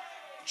do some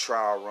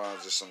trial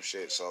runs or some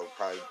shit. So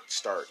probably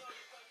start,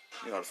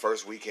 the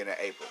first weekend of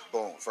April.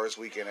 Boom, first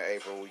weekend of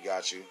April, we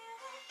got you,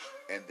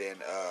 and then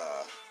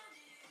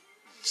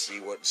see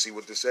what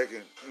the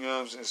second, you know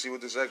what I'm saying? See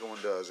what the second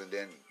one does, and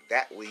then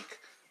that week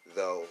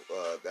though,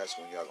 that's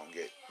when y'all gonna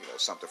get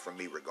something from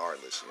me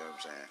regardless. You know what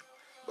I'm saying?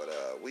 But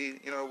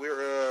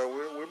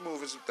we're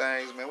moving some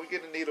things, man. We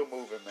getting the needle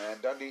moving, man.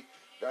 Dundee,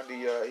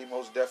 he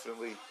most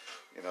definitely,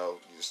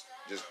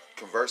 just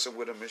conversing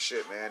with him and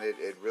shit, man.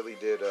 It really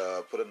did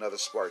put another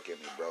spark in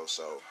me, bro.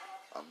 So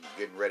I'm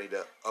getting ready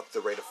to up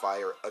the rate of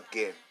fire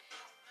again.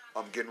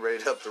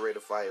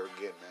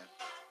 Man.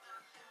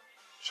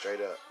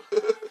 Straight up.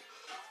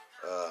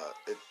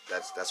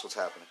 That's what's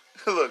happening.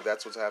 Look,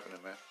 that's what's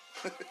happening, man.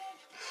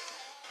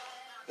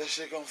 That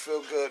shit gonna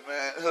feel good,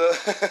 man.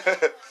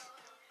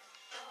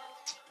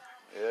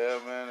 Yeah,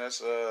 man,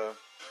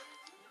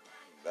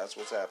 that's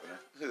what's happening.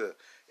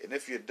 And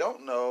if you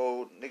don't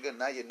know, nigga,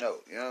 now you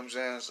know. You know what I'm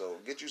saying? So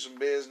get you some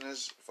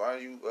business,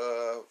 find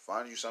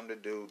you something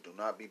to do. Do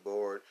not be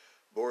bored.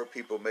 Bored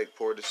people make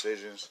poor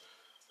decisions.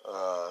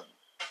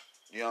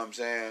 You know what I'm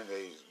saying?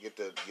 They get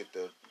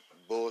the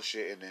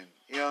bullshit, and then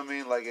you know what I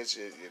mean? Like your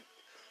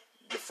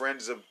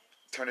friends have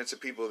turned into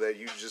people that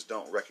you just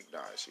don't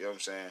recognize. You know what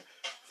I'm saying?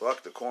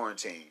 Fuck the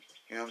quarantine.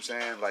 You know what I'm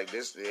saying? Like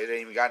this, it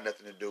ain't even got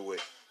nothing to do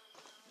with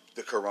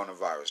the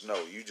coronavirus. No,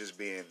 you just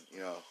being,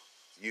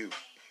 you.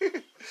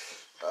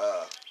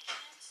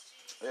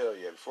 Hell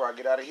yeah. Before I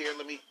get out of here,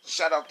 let me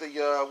shout out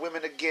the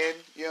women again.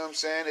 You know what I'm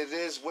saying? It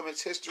is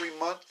Women's History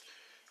Month.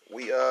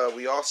 We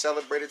all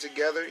celebrated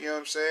together. You know what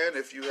I'm saying?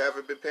 If you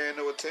haven't been paying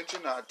no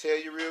attention, I'll tell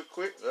you real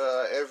quick.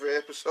 Every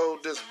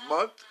episode this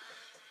month,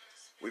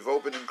 we've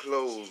opened and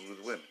closed with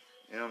women.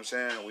 You know what I'm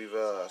saying? We've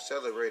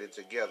celebrated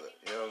together.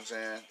 You know what I'm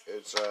saying?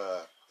 It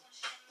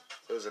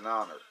was an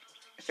honor.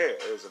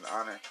 It was an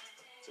honor.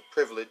 It's a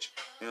privilege.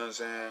 You know what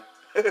I'm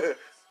saying?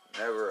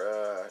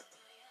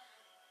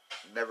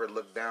 Never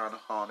look down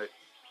on it.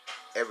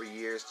 Every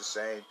year it's the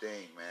same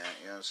thing, man.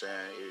 You know what I'm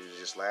saying? It was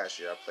just last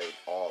year I played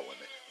all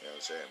women. You know what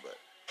I'm saying? But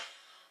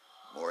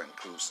more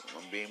inclusive.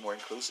 I'm being more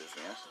inclusive,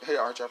 man. Hey,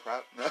 aren't y'all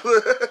proud?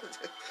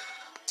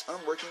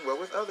 I'm working well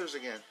with others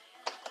again.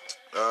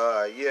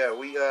 Yeah,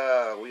 we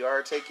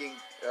are taking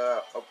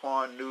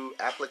upon new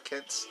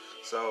applicants.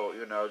 So,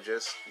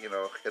 just, hit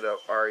up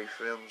Ari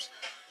Films.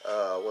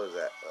 What is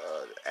that?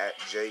 At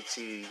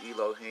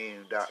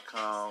jtelohim.com,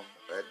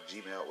 at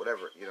Gmail,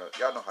 whatever.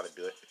 Y'all know how to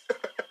do it.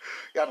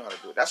 Y'all know how to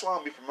do it. That's why I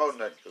don't be promoting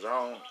nothing, because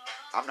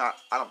I'm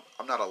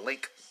not a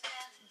link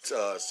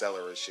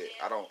seller and shit.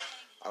 I don't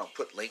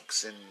put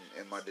links in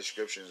my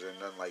descriptions and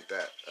nothing like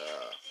that.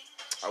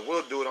 I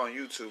will do it on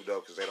YouTube though,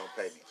 because they don't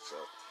pay me.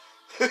 So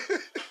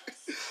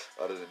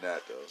other than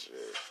that though,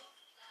 shit.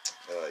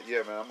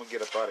 Yeah, man, I'm gonna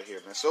get up out of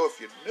here, man. So if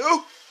you're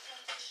new,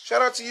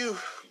 shout out to you.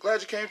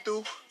 Glad you came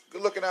through.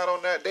 Good looking out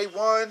on that. Day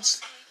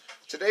ones.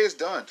 Today is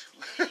done.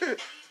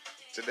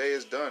 Today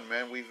is done,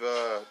 man.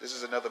 This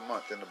is another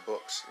month in the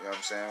books. You know what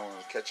I'm saying?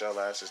 We'll catch y'all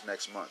asses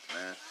next month,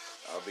 man.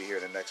 I'll be here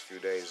in the next few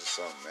days or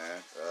something,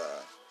 man.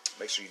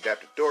 Make sure you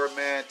dap the door,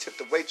 man. Tip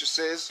the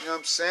waitresses. You know what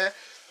I'm saying?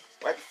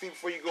 Wipe your feet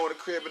before you go in the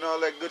crib and all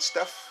that good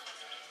stuff.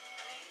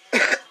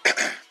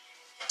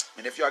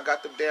 And if y'all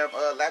got them damn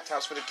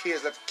laptops for the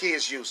kids, let the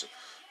kids use them.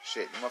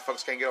 Shit, you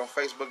motherfuckers can't get on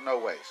Facebook? No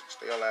way.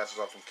 Stay your asses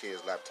off them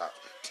kids' laptops.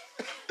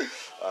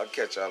 I'll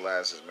catch y'all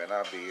asses, man.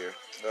 I'll be here.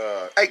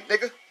 Hey,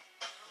 nigga.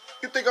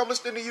 You think I'm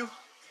listening to you?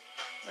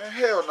 Man,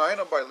 hell no. Ain't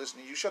nobody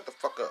listening to you. Shut the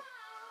fuck up.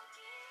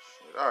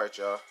 Alright,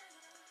 y'all.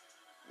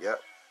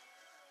 Yep.